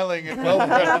smiling and well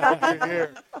when you're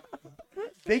here.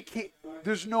 They can't.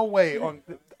 There's no way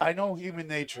I know human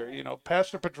nature.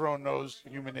 Pastor Padron knows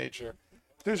human nature.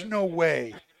 There's no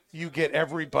way you get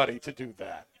everybody to do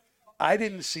that. I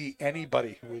didn't see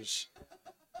anybody who was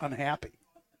unhappy,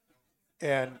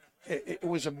 and it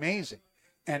was amazing.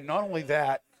 And not only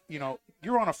that,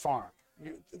 you're on a farm.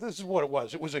 This is what it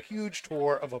was. It was a huge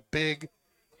tour of a big,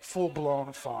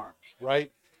 full-blown farm,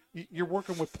 right? You're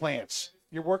working with plants.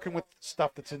 You're working with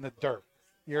stuff that's in the dirt.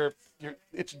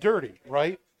 It's dirty,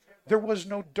 right? There was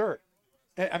no dirt.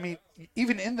 I mean,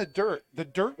 even in the dirt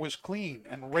was clean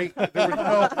and raked. There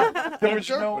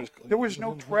was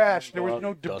no trash. There was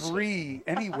no debris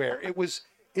anywhere. It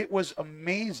was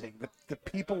amazing. The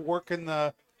people working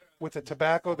with the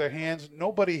tobacco, their hands.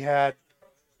 Nobody had,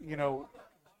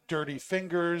 dirty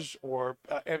fingers or.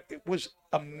 It was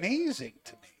amazing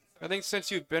to me. I think since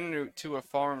you've been to a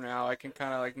farm now, I can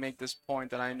kind of like make this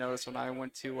point that I noticed when I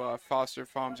went to Foster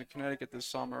Farms in Connecticut this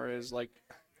summer is like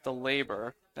the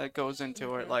labor that goes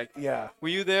into it. Like, Yeah. were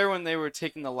you there when they were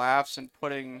taking the laughs and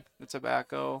putting the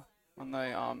tobacco on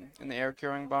the in the air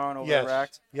curing barn over Yes. the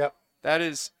racks? Yep. That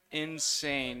is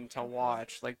insane to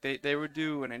watch. Like they would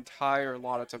do an entire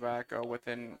lot of tobacco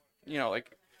within,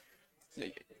 like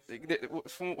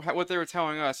from what they were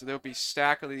telling us, there would be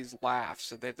stack of these laughs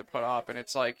that they had to put up, and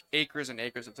it's like acres and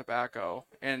acres of tobacco,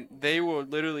 and they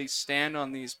would literally stand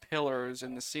on these pillars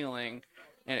in the ceiling,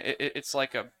 and it's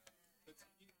like a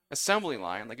assembly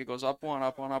line. Like it goes up one,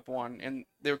 up one, up one, and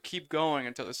they'll keep going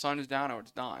until the sun is down or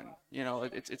it's done.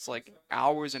 It's like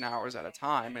hours and hours at a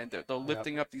time, and they're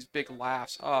lifting up these big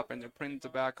laughs up, and they're putting the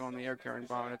tobacco in the air carrying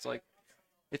barn. It's like,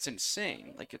 it's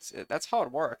insane. Like that's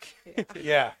hard work.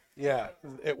 Yeah.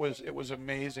 It was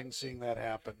amazing seeing that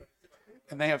happen,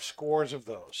 and they have scores of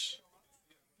those.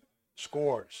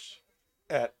 Scores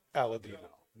at Aladino,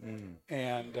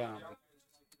 and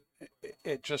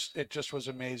it just was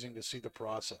amazing to see the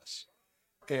process,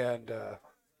 and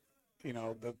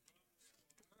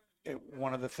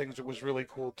one of the things that was really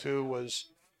cool too was,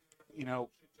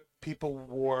 people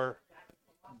wore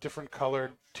different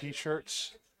colored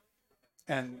T-shirts,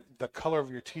 and the color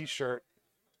of your T-shirt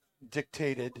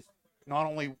dictated not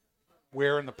only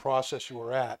where in the process you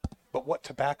were at, but what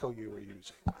tobacco you were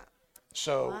using.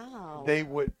 So Wow.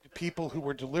 people who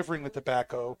were delivering the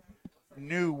tobacco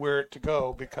knew where to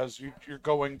go because you're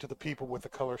going to the people with the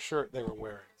color shirt they were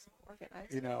wearing.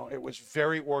 Organized. It was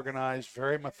very organized,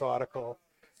 very methodical,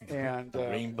 and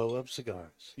Rainbow of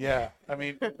cigars. yeah, I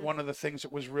mean, one of the things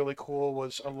that was really cool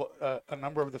was a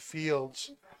number of the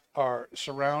fields are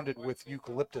surrounded with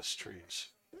eucalyptus trees.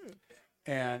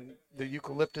 And the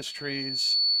eucalyptus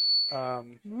trees are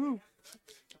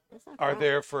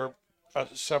there for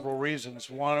several reasons,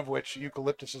 one of which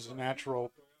eucalyptus is a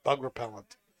natural bug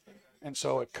repellent. And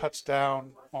so it cuts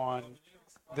down on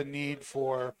the need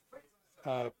for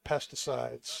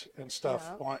pesticides and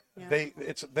stuff.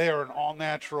 They are an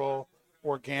all-natural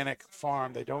organic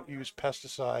farm. They don't use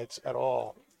pesticides at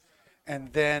all.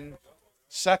 And then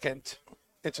second,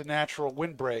 it's a natural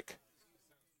windbreak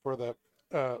for the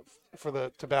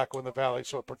tobacco in the valley,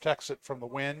 so it protects it from the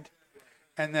wind.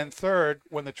 And then third,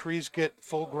 when the trees get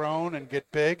full grown and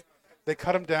get big, they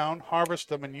cut them down, harvest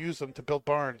them, and use them to build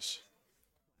barns.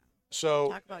 So,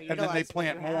 Talk about and then they utilizing what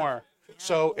plant you have. more.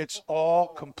 So it's all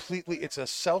completely, it's a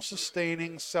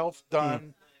self-sustaining,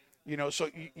 self-done, so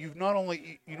you not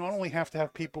only have to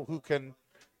have people who can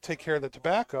take care of the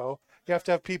tobacco, you have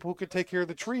to have people who can take care of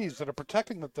the trees that are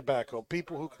protecting the tobacco,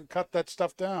 people who can cut that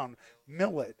stuff down,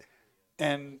 mill it,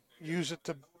 and use it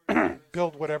to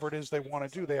build whatever it is they want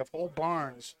to do. They have whole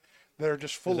barns that are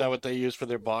just full Is that of. what they use for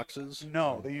their boxes?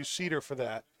 No, they use cedar for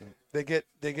that. They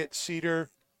get cedar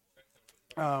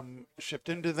shipped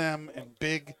into them in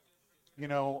big,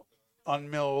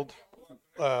 unmilled.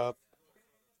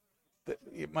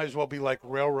 It might as well be like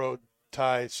railroad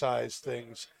tie size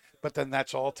things. But then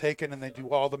that's all taken, and they do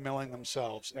all the milling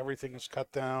themselves. Everything is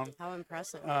cut down. How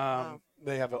impressive. Wow.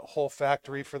 They have a whole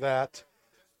factory for that.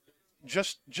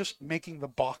 Just making the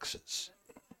boxes.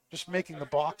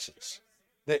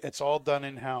 It's all done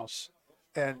in-house.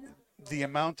 And the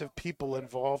amount of people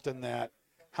involved in that,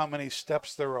 how many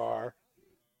steps there are,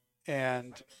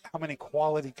 and how many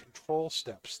quality control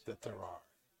steps that there are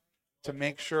to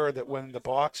make sure that when the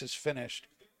box is finished,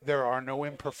 there are no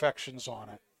imperfections on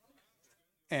it.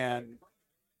 And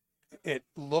it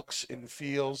looks and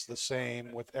feels the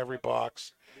same with every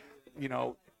box.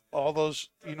 All those,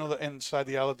 the inside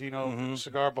the Aladino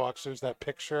cigar box, there's that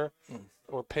picture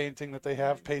or painting that they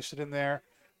have pasted in there.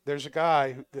 There's a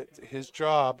guy that his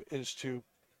job is to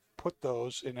put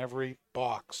those in every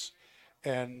box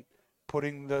and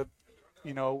putting the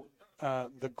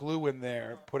glue in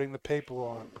there, putting the paper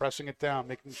on, pressing it down,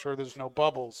 making sure there's no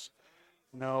bubbles,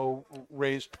 no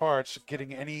raised parts,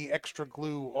 getting any extra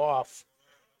glue off.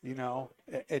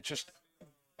 It just,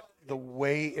 the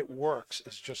way it works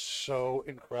is just so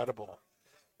incredible,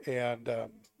 and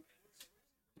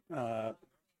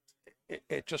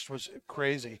it just was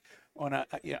crazy.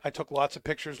 I took lots of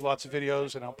pictures, lots of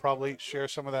videos, and I'll probably share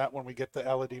some of that when we get the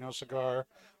Aladino cigar.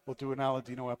 We'll do an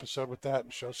Aladino episode with that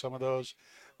and show some of those.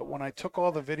 But when I took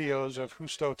all the videos of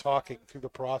Justo talking through the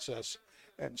process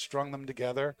and strung them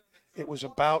together, it was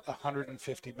about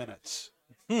 150 minutes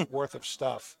worth of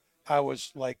stuff. I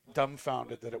was like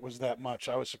dumbfounded that it was that much.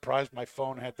 I was surprised my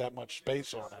phone had that much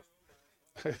space on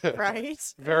it.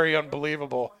 Right? Very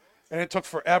unbelievable. And it took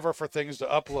forever for things to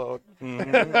upload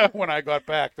when I got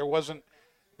back. They don't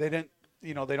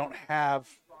have,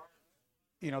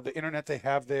 the internet they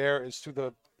have there is through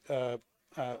the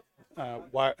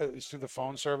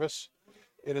phone service.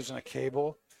 It isn't a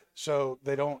cable. So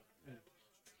they don't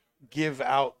give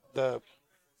out the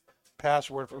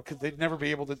password because they'd never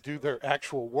be able to do their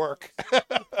actual work.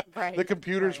 Right. The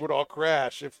computers would all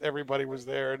crash if everybody was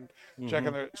there and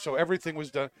checking so everything was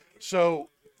done. So,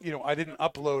 I didn't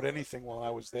upload anything while I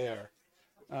was there.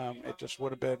 It just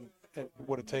would have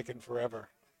taken forever.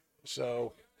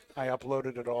 So I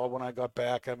uploaded it all when I got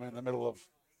back. I'm in the middle of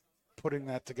putting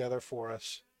that together for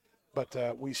us. But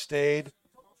we stayed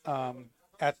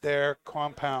at their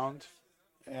compound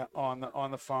on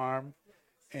the farm,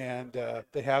 and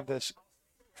they have this,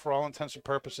 for all intents and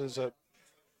purposes,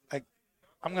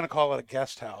 I'm going to call it a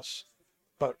guest house,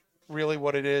 but really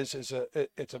what it is it's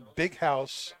a big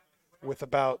house with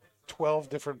about 12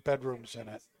 different bedrooms in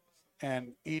it,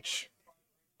 and each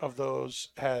of those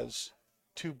has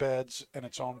 2 beds and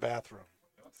its own bathroom.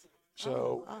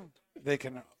 So they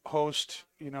can host,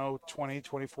 20,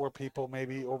 24 people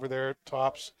maybe over there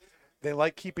tops. They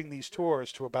like keeping these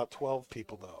tours to about 12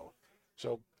 people though.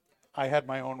 So I had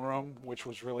my own room, which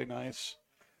was really nice.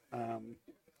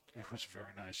 It was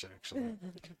very nice, actually.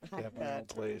 To have my own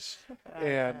place,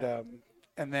 and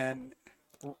then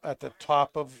at the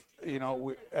top of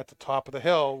the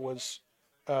hill was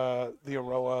the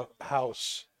Aroa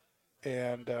house,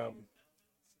 and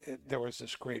there was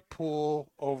this great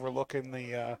pool overlooking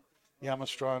the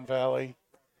Yamastron Valley,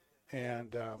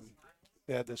 and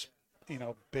they had this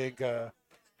big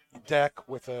deck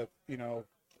with a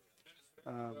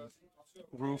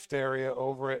roofed area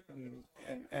over it,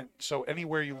 and so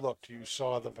anywhere you looked you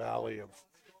saw the valley of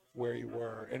where you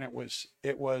were, and it was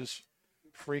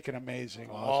freaking amazing.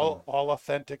 Awesome. All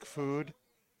authentic food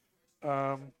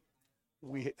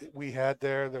we had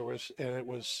there. It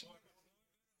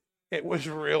was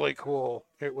really cool.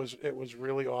 It was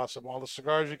really awesome. All the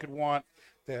cigars you could want.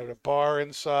 They had a bar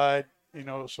inside,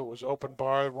 so it was open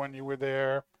bar when you were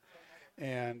there,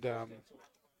 and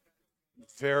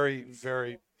very,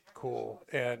 very cool.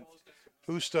 And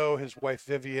Justo, his wife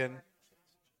Vivian,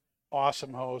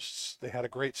 awesome hosts. They had a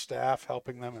great staff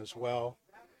helping them as well,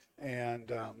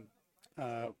 and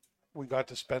we got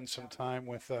to spend some time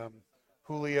with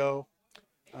Julio,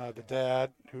 the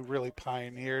dad, who really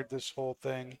pioneered this whole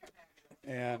thing.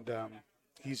 And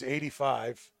he's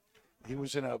 85. He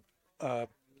was in a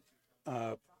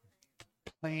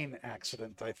plane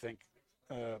accident, I think,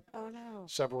 Oh no.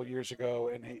 several years ago,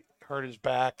 and he hurt his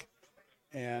back,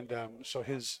 and so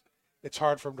it's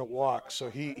hard for him to walk. So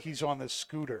he's on this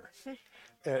scooter,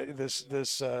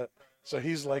 so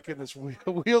he's like in this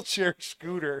wheelchair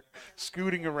scooter,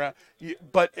 scooting around.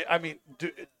 But I mean,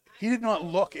 he did not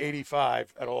look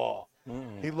 85 at all.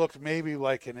 He looked maybe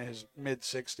like in his mid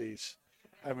 60s.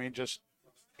 I mean, just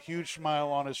huge smile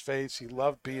on his face. He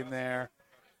loved being there.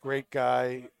 Great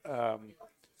guy.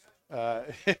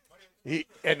 Let me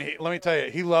tell you,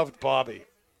 he loved Bobby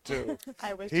too.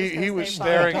 I was He was Bobby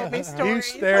staring. told me He stories.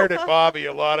 stared at Bobby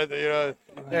a lot of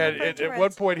and at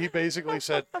one point he basically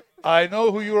said, "I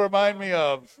know who you remind me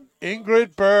of,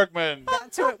 Ingrid Bergman."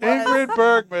 That's who it was. Ingrid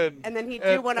Bergman. And then he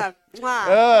And- do want to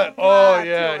oh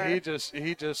yeah, he just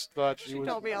thought she was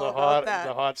told me the all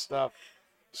about hot stuff.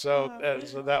 So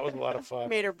that was a lot of fun.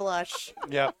 made her blush.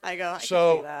 Yeah. I go, I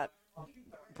So- can see that.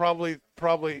 Probably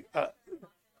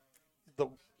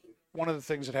one of the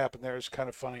things that happened there is kind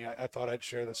of funny. I thought I'd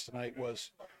share this tonight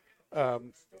was,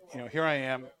 here I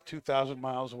am 2,000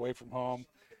 miles away from home.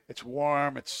 It's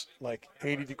warm. It's like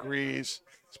 80 degrees.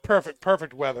 It's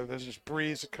perfect weather. There's this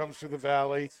breeze that comes through the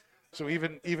valley. So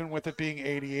even with it being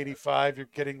 80, 85, you're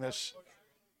getting this,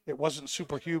 it wasn't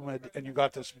super humid, and you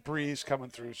got this breeze coming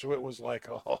through. So it was like,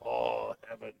 oh,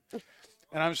 heaven.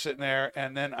 And I'm sitting there,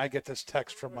 and then I get this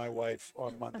text from my wife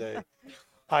on Monday.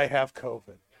 I have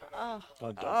COVID. Oh,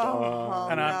 Dun, dun, oh,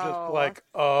 dun. And I'm just no. like,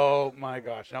 oh my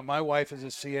gosh. Now my wife is a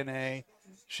CNA.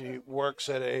 She works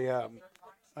at a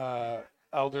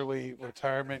elderly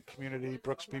retirement community,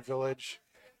 Brooksby Village,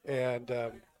 and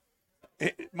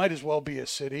it might as well be a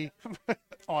city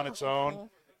on its own.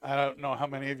 I don't know how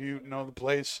many of you know the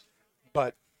place,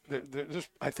 but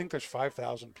I think there's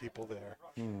 5,000 people there,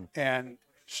 and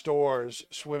stores,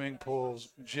 swimming pools,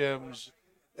 gyms,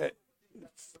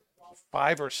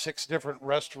 5 or 6 different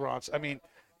restaurants. I mean,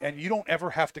 and you don't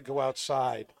ever have to go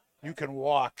outside. You can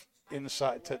walk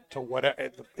inside to whatever.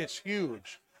 It's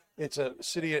huge. It's a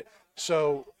city.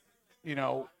 So, you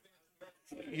know,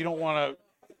 you don't want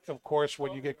to, of course,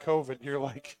 when you get COVID, you're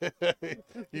like,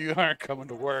 you aren't coming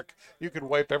to work. You could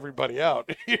wipe everybody out.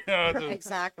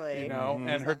 Exactly. You know,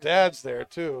 and her dad's there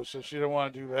too, so she don't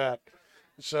want to do that.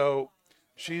 So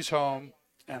she's home,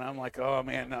 and I'm like, oh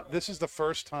man, now this is the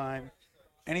first time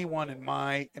anyone in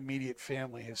my immediate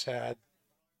family has had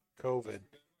COVID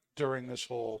during this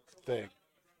whole thing.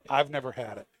 I've never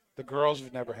had it. The girls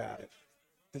have never had it.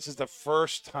 This is the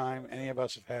first time any of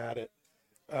us have had it.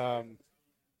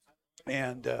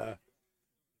 And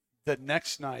the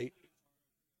next night,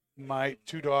 my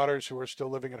 2 daughters who are still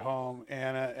living at home,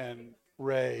 Anna and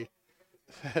Ray,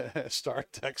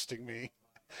 start texting me,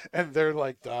 and they're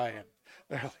like dying.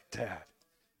 They're like, Dad,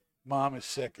 Mom is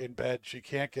sick in bed. She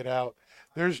can't get out.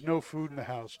 There's no food in the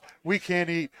house. We can't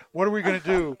eat. What are we going to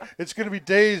do? It's going to be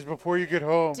days before you get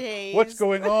home. Days. What's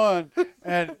going on?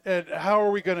 And how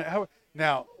are we going to...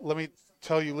 Now, let me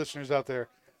tell you listeners out there,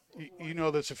 you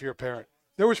know this if you're a parent.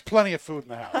 There was plenty of food in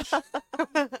the house.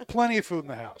 Plenty of food in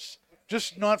the house.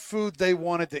 Just not food they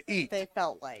wanted to eat. They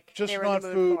felt like Just they were not in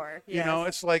the mood food. for. You know, Yes.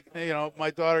 it's like, you know,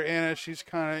 my daughter Anna, she's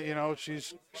kind of, you know,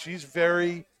 she's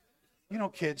very, you know,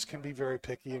 kids can be very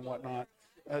picky and whatnot.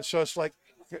 So it's like,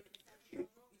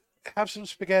 have some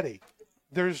spaghetti.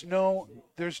 There's no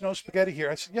spaghetti here.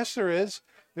 I said, yes, there is.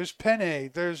 There's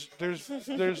penne. There's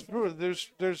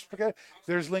spaghetti.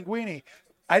 There's linguine.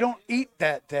 I don't eat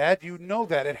that, Dad. You know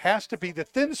that. It has to be the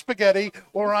thin spaghetti,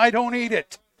 or I don't eat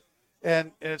it.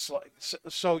 And it's like,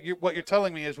 so what you're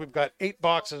telling me is we've got 8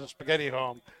 boxes of spaghetti at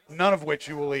home, none of which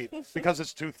you will eat because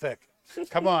it's too thick.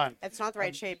 Come on. It's not the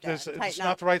right shape, Dad. It's Tighten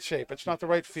not up. the right shape. It's not the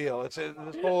right feel. It's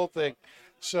this whole thing.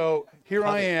 So here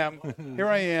I am in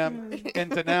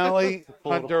Denali,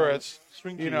 Honduras,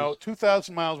 String you know, cheese.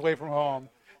 2,000 miles away from home,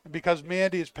 because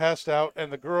Mandy is passed out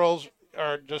and the girls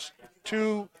are just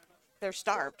too They're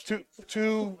starved.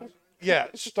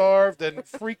 starved and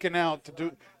freaking out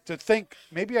to think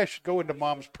maybe I should go into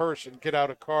Mom's purse and get out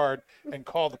a card and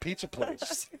call the pizza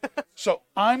place. So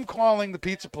I'm calling the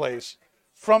pizza place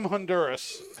from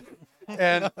Honduras,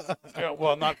 and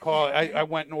well, not calling. I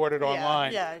went and ordered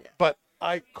online, yeah. but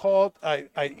I called. I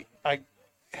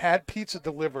had pizza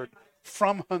delivered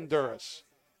from Honduras,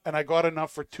 and I got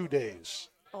enough for 2 days.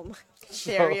 Oh my.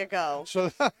 There you go.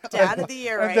 So Dad of the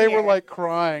year, and right they here. were like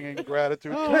crying in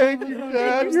gratitude. Thank you,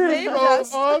 Dad. You You're saved so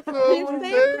us. awesome. You You saved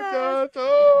saved us. us.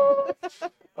 Oh.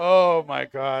 Oh my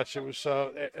gosh, it was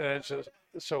so. And it's just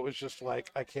so. It was just like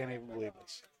I can't even believe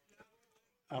this.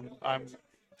 I'm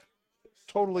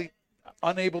totally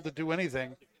unable to do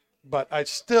anything, but I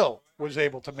still was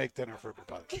able to make dinner for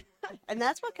everybody. And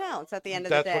that's what counts at the end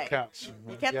of That's the day. what counts.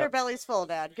 You kept Yep. their bellies full,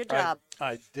 Dad. Good job.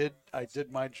 I did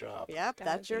my job. Yep,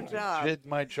 that's your I job. did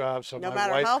my job so No my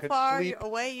matter wife how could far sleep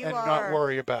away you and are. not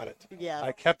worry about it. Yeah.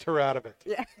 I kept her out of it.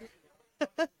 Yeah.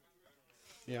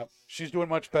 Yep. She's doing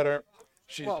much better.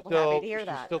 She's Well, we're happy still to hear she's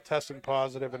that. still testing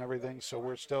positive and everything, so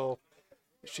we're still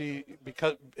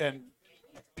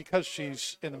because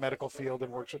she's in the medical field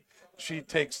and works with, she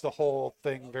takes the whole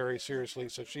thing very seriously.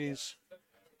 So she's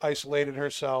isolated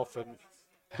herself, and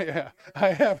yeah,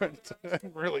 I haven't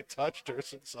really touched her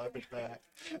since I've been back.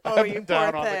 Oh, I've you been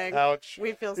down poor on thing. the couch.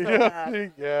 We feel so Yeah,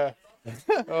 bad. yeah.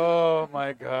 Oh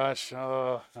my gosh.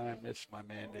 Oh, I miss my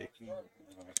Mandy.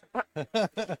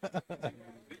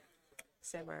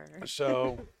 Simmer.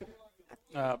 So,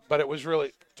 but it was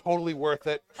really totally worth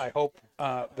it. I hope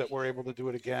that we're able to do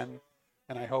it again,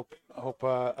 and I hope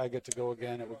I get to go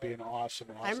again. It would be an awesome.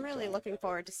 I'm really time. looking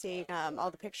forward to seeing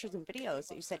all the pictures and videos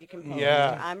that you said you can post.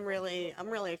 Yeah. I'm really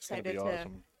excited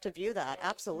awesome. to view that.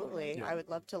 Absolutely. Yeah. I would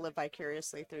love to live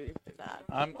vicariously through that.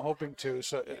 I'm hoping to.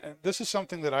 So, and this is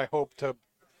something that I hope to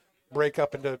break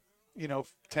up into 10,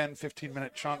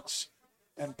 15-minute chunks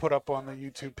and put up on the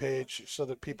YouTube page so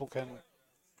that people can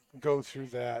go through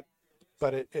that.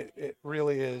 But it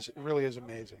really is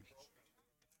amazing.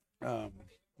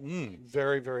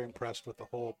 Very, very impressed with the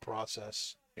whole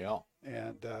process. Yeah.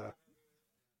 And I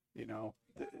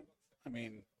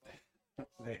mean,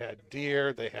 they had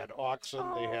deer, they had oxen,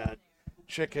 they had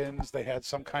chickens, they had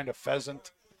some kind of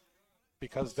pheasant,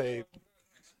 because they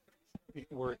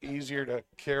were easier to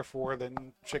care for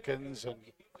than chickens.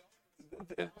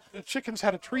 And the chickens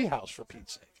had a treehouse, for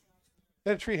Pete's sake.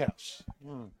 They had a treehouse.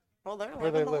 Well, they're where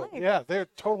they living the live. life. Yeah, they're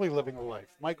totally living the life.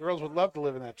 My girls would love to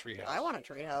live in that treehouse. I want a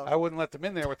treehouse. I wouldn't let them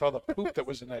in there with all the poop that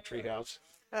was in that treehouse.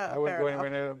 I wouldn't Fair go enough. anywhere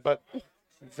near them. But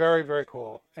very, very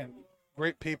cool. And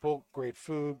great people, great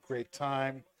food, great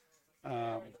time,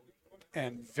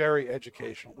 and very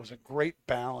educational. It was a great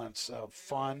balance of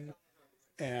fun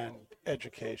and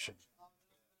education.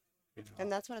 You know,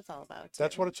 And that's what it's all about.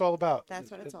 that's too. what it's all about. That's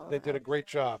what it's all They did a about. great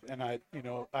job, and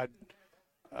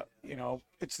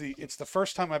it's the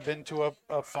first time I've been to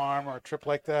a farm or a trip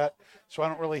like that, so I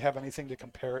don't really have anything to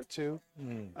compare it to.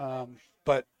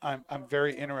 But I'm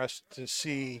very interested to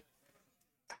see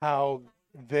how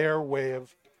their way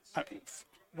of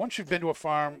once you've been to a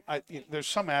farm, there's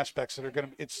some aspects that are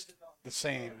it's the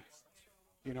same,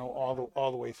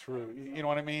 all the way through. You know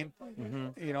what I mean?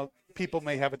 People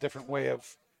may have a different way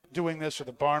of doing this, or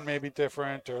the barn may be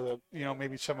different, or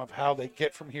maybe some of how they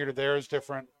get from here to there is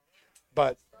different.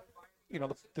 But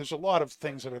there's a lot of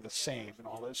things that are the same and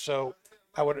all this. So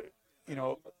I would,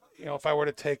 if I were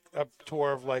to take a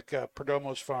tour of like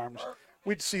Perdomo's farms,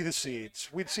 we'd see the seeds,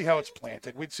 we'd see how it's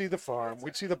planted, we'd see the farm,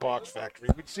 we'd see the box factory,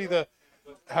 we'd see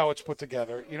how it's put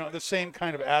together. The same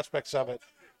kind of aspects of it,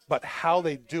 but how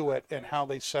they do it and how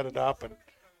they set it up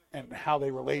and how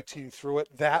they relate to you through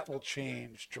it, that will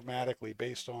change dramatically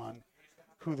based on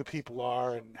who the people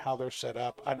are and how they're set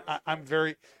up. And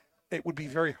it would be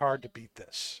very hard to beat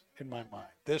this in my mind.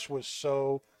 This was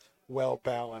so well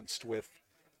balanced with,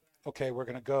 okay, we're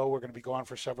going to be gone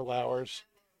for several hours.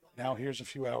 Now here's a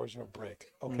few hours of a break.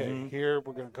 Okay, here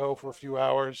we're going to go for a few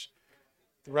hours.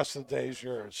 The rest of the day is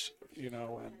yours,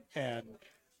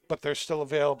 but they're still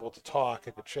available to talk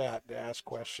and to chat and to ask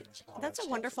questions. And all That's that a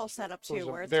stuff. wonderful setup was too,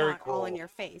 a where it's very not all in cool- your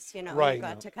face. Right. You've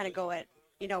got to kind of go at,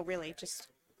 really just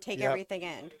take Yep. everything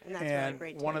in, and that's really And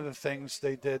great. one too. of the things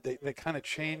they did, they kind of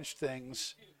changed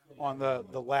things on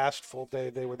the last full day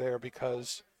they were there,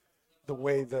 because the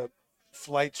way the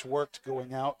flights worked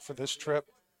going out for this trip,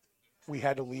 we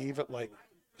had to leave at like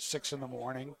 6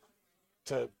 a.m.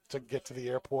 to get to the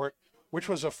airport, which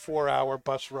was a 4-hour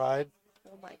bus ride.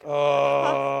 Oh my god.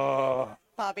 Oh,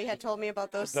 Bobby had told me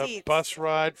about those the seats. bus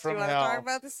ride Do from you want to hell. talk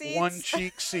about the seats? One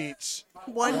cheek seats.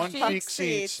 One cheek cheek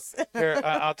seats. Here,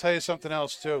 I'll tell you something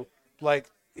else too. Like,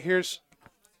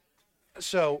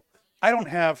 so I don't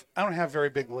have very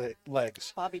big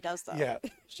legs. Bobby does though. Yeah.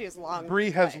 She has long.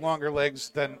 Bree has legs. longer legs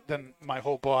than my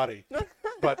whole body.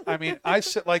 But I mean, I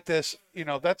sit like this.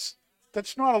 That's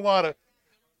not a lot of.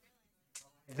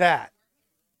 That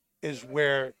is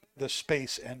where the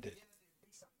space ended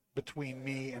between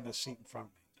me and the seat in front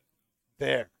of me.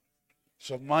 There.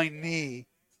 So my knee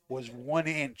was 1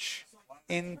 inch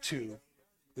into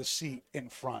the seat in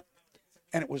front,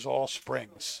 and it was all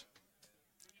springs.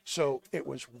 So it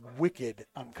was wicked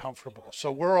uncomfortable. So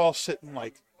we're all sitting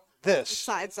like this,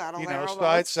 Side saddle. you there know, almost.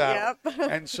 side saddle. Yep.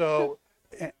 And so,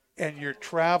 and you're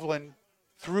traveling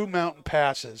through mountain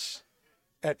passes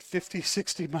at 50,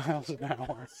 60 miles an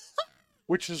hour,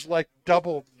 which is like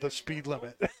double the speed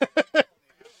limit.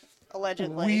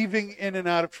 Allegedly. Weaving in and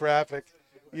out of traffic.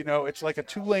 It's like a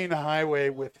 2-lane highway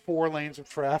with 4 lanes of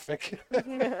traffic.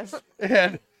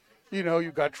 And,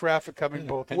 you've got traffic coming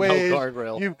both And no ways.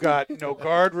 guardrail. You've got no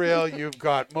guardrail. You've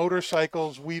got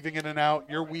motorcycles weaving in and out.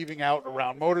 You're weaving out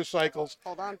around motorcycles.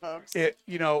 Hold on, folks. If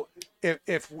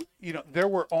there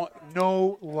were,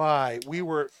 no lie, we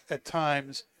were at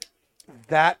times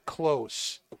that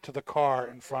close to the car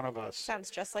in front of us, Sounds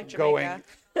just like Jamaica.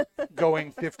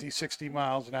 going 50, 60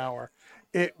 miles an hour.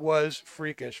 It was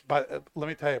freakish. But let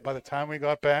me tell you, by the time we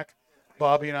got back,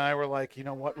 Bobby and I were like, you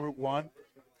know what, Route 1,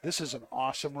 this is an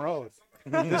awesome road.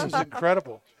 This is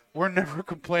incredible. We're never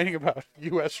complaining about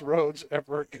U.S. roads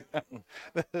ever again.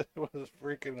 It was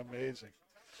freaking amazing,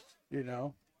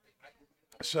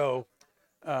 So,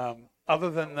 other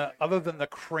than the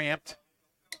cramped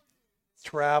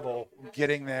travel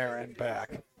getting there and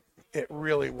back, it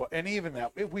really was. And even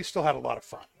that, we still had a lot of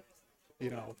fun,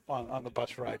 on the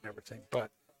bus ride and everything. But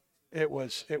it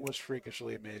was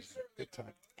freakishly amazing. Good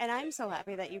time. And I'm so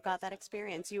happy that you got that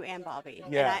experience, you and Bobby.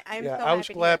 Yeah, And I'm yeah. so I was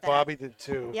happy to glad hear that. Bobby did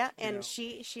too. Yeah, you and know.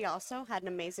 she also had an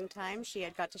amazing time. She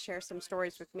had got to share some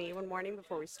stories with me one morning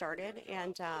before we started,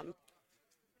 and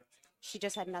she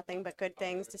just had nothing but good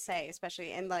things to say,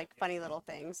 especially and like funny little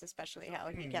things, especially how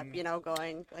he kept,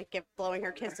 going like blowing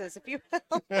her kisses if you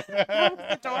will.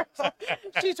 The door.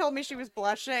 She told me she was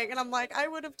blushing, and I'm like, I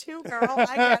would have too, girl.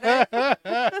 I get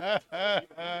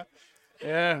it.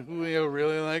 Yeah, Julio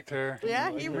really liked her. Yeah,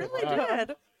 he really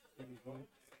did.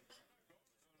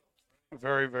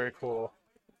 Very, very cool.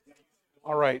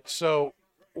 All right, so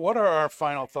what are our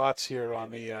final thoughts here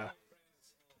on the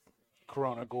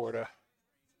Corona Gorda?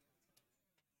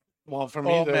 Well, for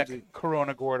me, Olmec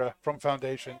Corona Gorda from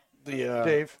Foundation.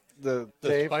 Dave. the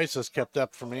Dave? spice has kept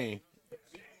up for me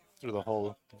through the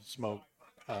whole smoke,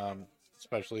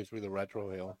 especially through the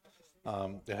retro ale.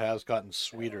 It has gotten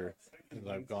sweeter as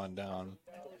I've gone down.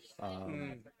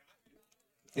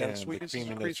 Yeah, and the sweetness has creaminess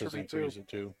increased has for me, too. increased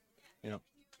too.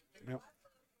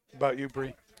 About you,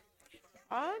 Bree?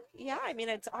 Yeah, I mean,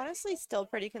 it's honestly still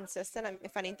pretty consistent.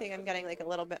 If anything, I'm getting like a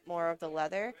little bit more of the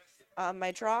leather.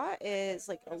 My draw is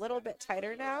like a little bit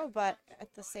tighter now, but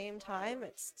at the same time,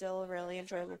 it's still a really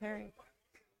enjoyable pairing.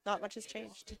 Not much has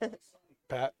changed.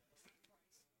 Pat?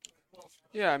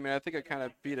 Yeah, I mean, I think I kind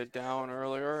of beat it down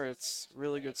earlier. It's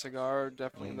really good cigar,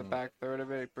 definitely in the back third of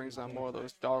it. It brings out more of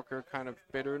those darker kind of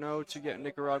bitter notes you get in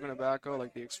Nicaraguan tobacco,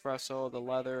 like the espresso, the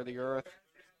leather, the earth.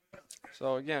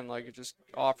 So again, like it just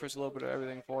offers a little bit of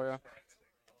everything for you.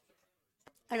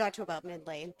 I got to about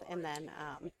mid-length, and then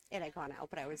it had gone out,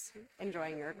 but I was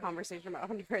enjoying your conversation about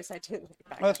Honduras. I didn't look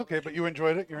back. Oh, that's okay, but you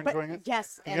enjoyed it? You're But enjoying it?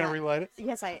 yes. You and going to I- relight it?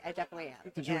 Yes, I definitely am.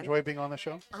 Did you And enjoy being on the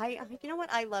show? you know what?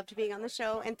 I loved being on the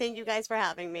show, and thank you guys for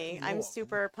having me. I'm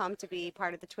super pumped to be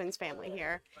part of the Twins family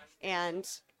here, and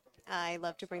I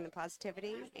love to bring the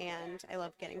positivity, and I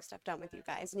love getting stuff done with you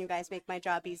guys, and you guys make my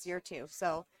job easier too.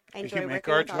 So I enjoy You make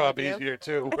working our with all job of you. easier,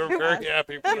 too. We're very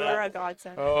happy for You are that. a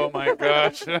godsend. Oh, my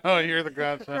gosh. Oh, you're the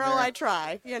godsend. Girl, here. I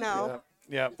try, you know.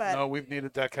 Yeah, But- no, we've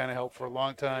needed that kind of help for a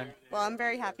long time. Well, I'm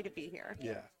very happy to be here.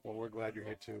 Yeah, well, we're glad you're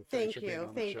here too. Thanks Thank for being you.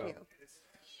 on the Thank show. you.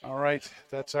 All right,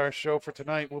 that's our show for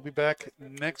tonight. We'll be back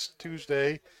next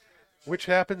Tuesday, which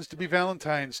happens to be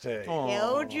Valentine's Day.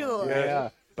 Yo, Julie.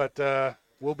 Yeah. But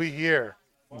we'll be here.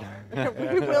 We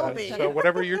will be. So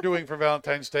whatever you're doing for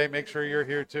Valentine's Day, make sure you're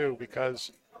here too,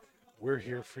 because we're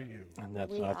here for you. And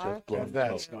that's We not are. just blown And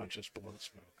that's smoke. not just blowing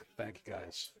smoke. Thank you,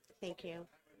 guys. Thank you.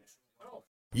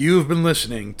 You've been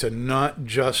listening to Not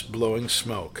Just Blowing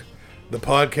Smoke, the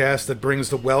podcast that brings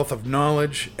the wealth of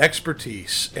knowledge,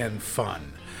 expertise, and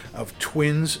fun of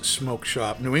Twins Smoke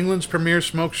Shop, New England's premier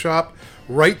smoke shop,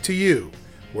 right to you,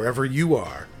 wherever you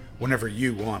are, whenever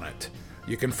you want it.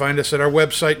 You can find us at our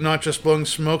website,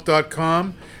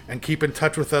 notjustblowingsmoke.com, and keep in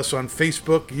touch with us on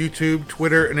Facebook, YouTube,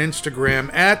 Twitter, and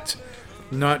Instagram at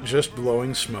Not Just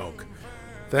Blowing Smoke.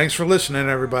 Thanks for listening,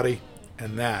 everybody,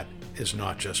 and that is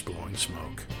Not Just Blowing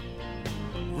Smoke.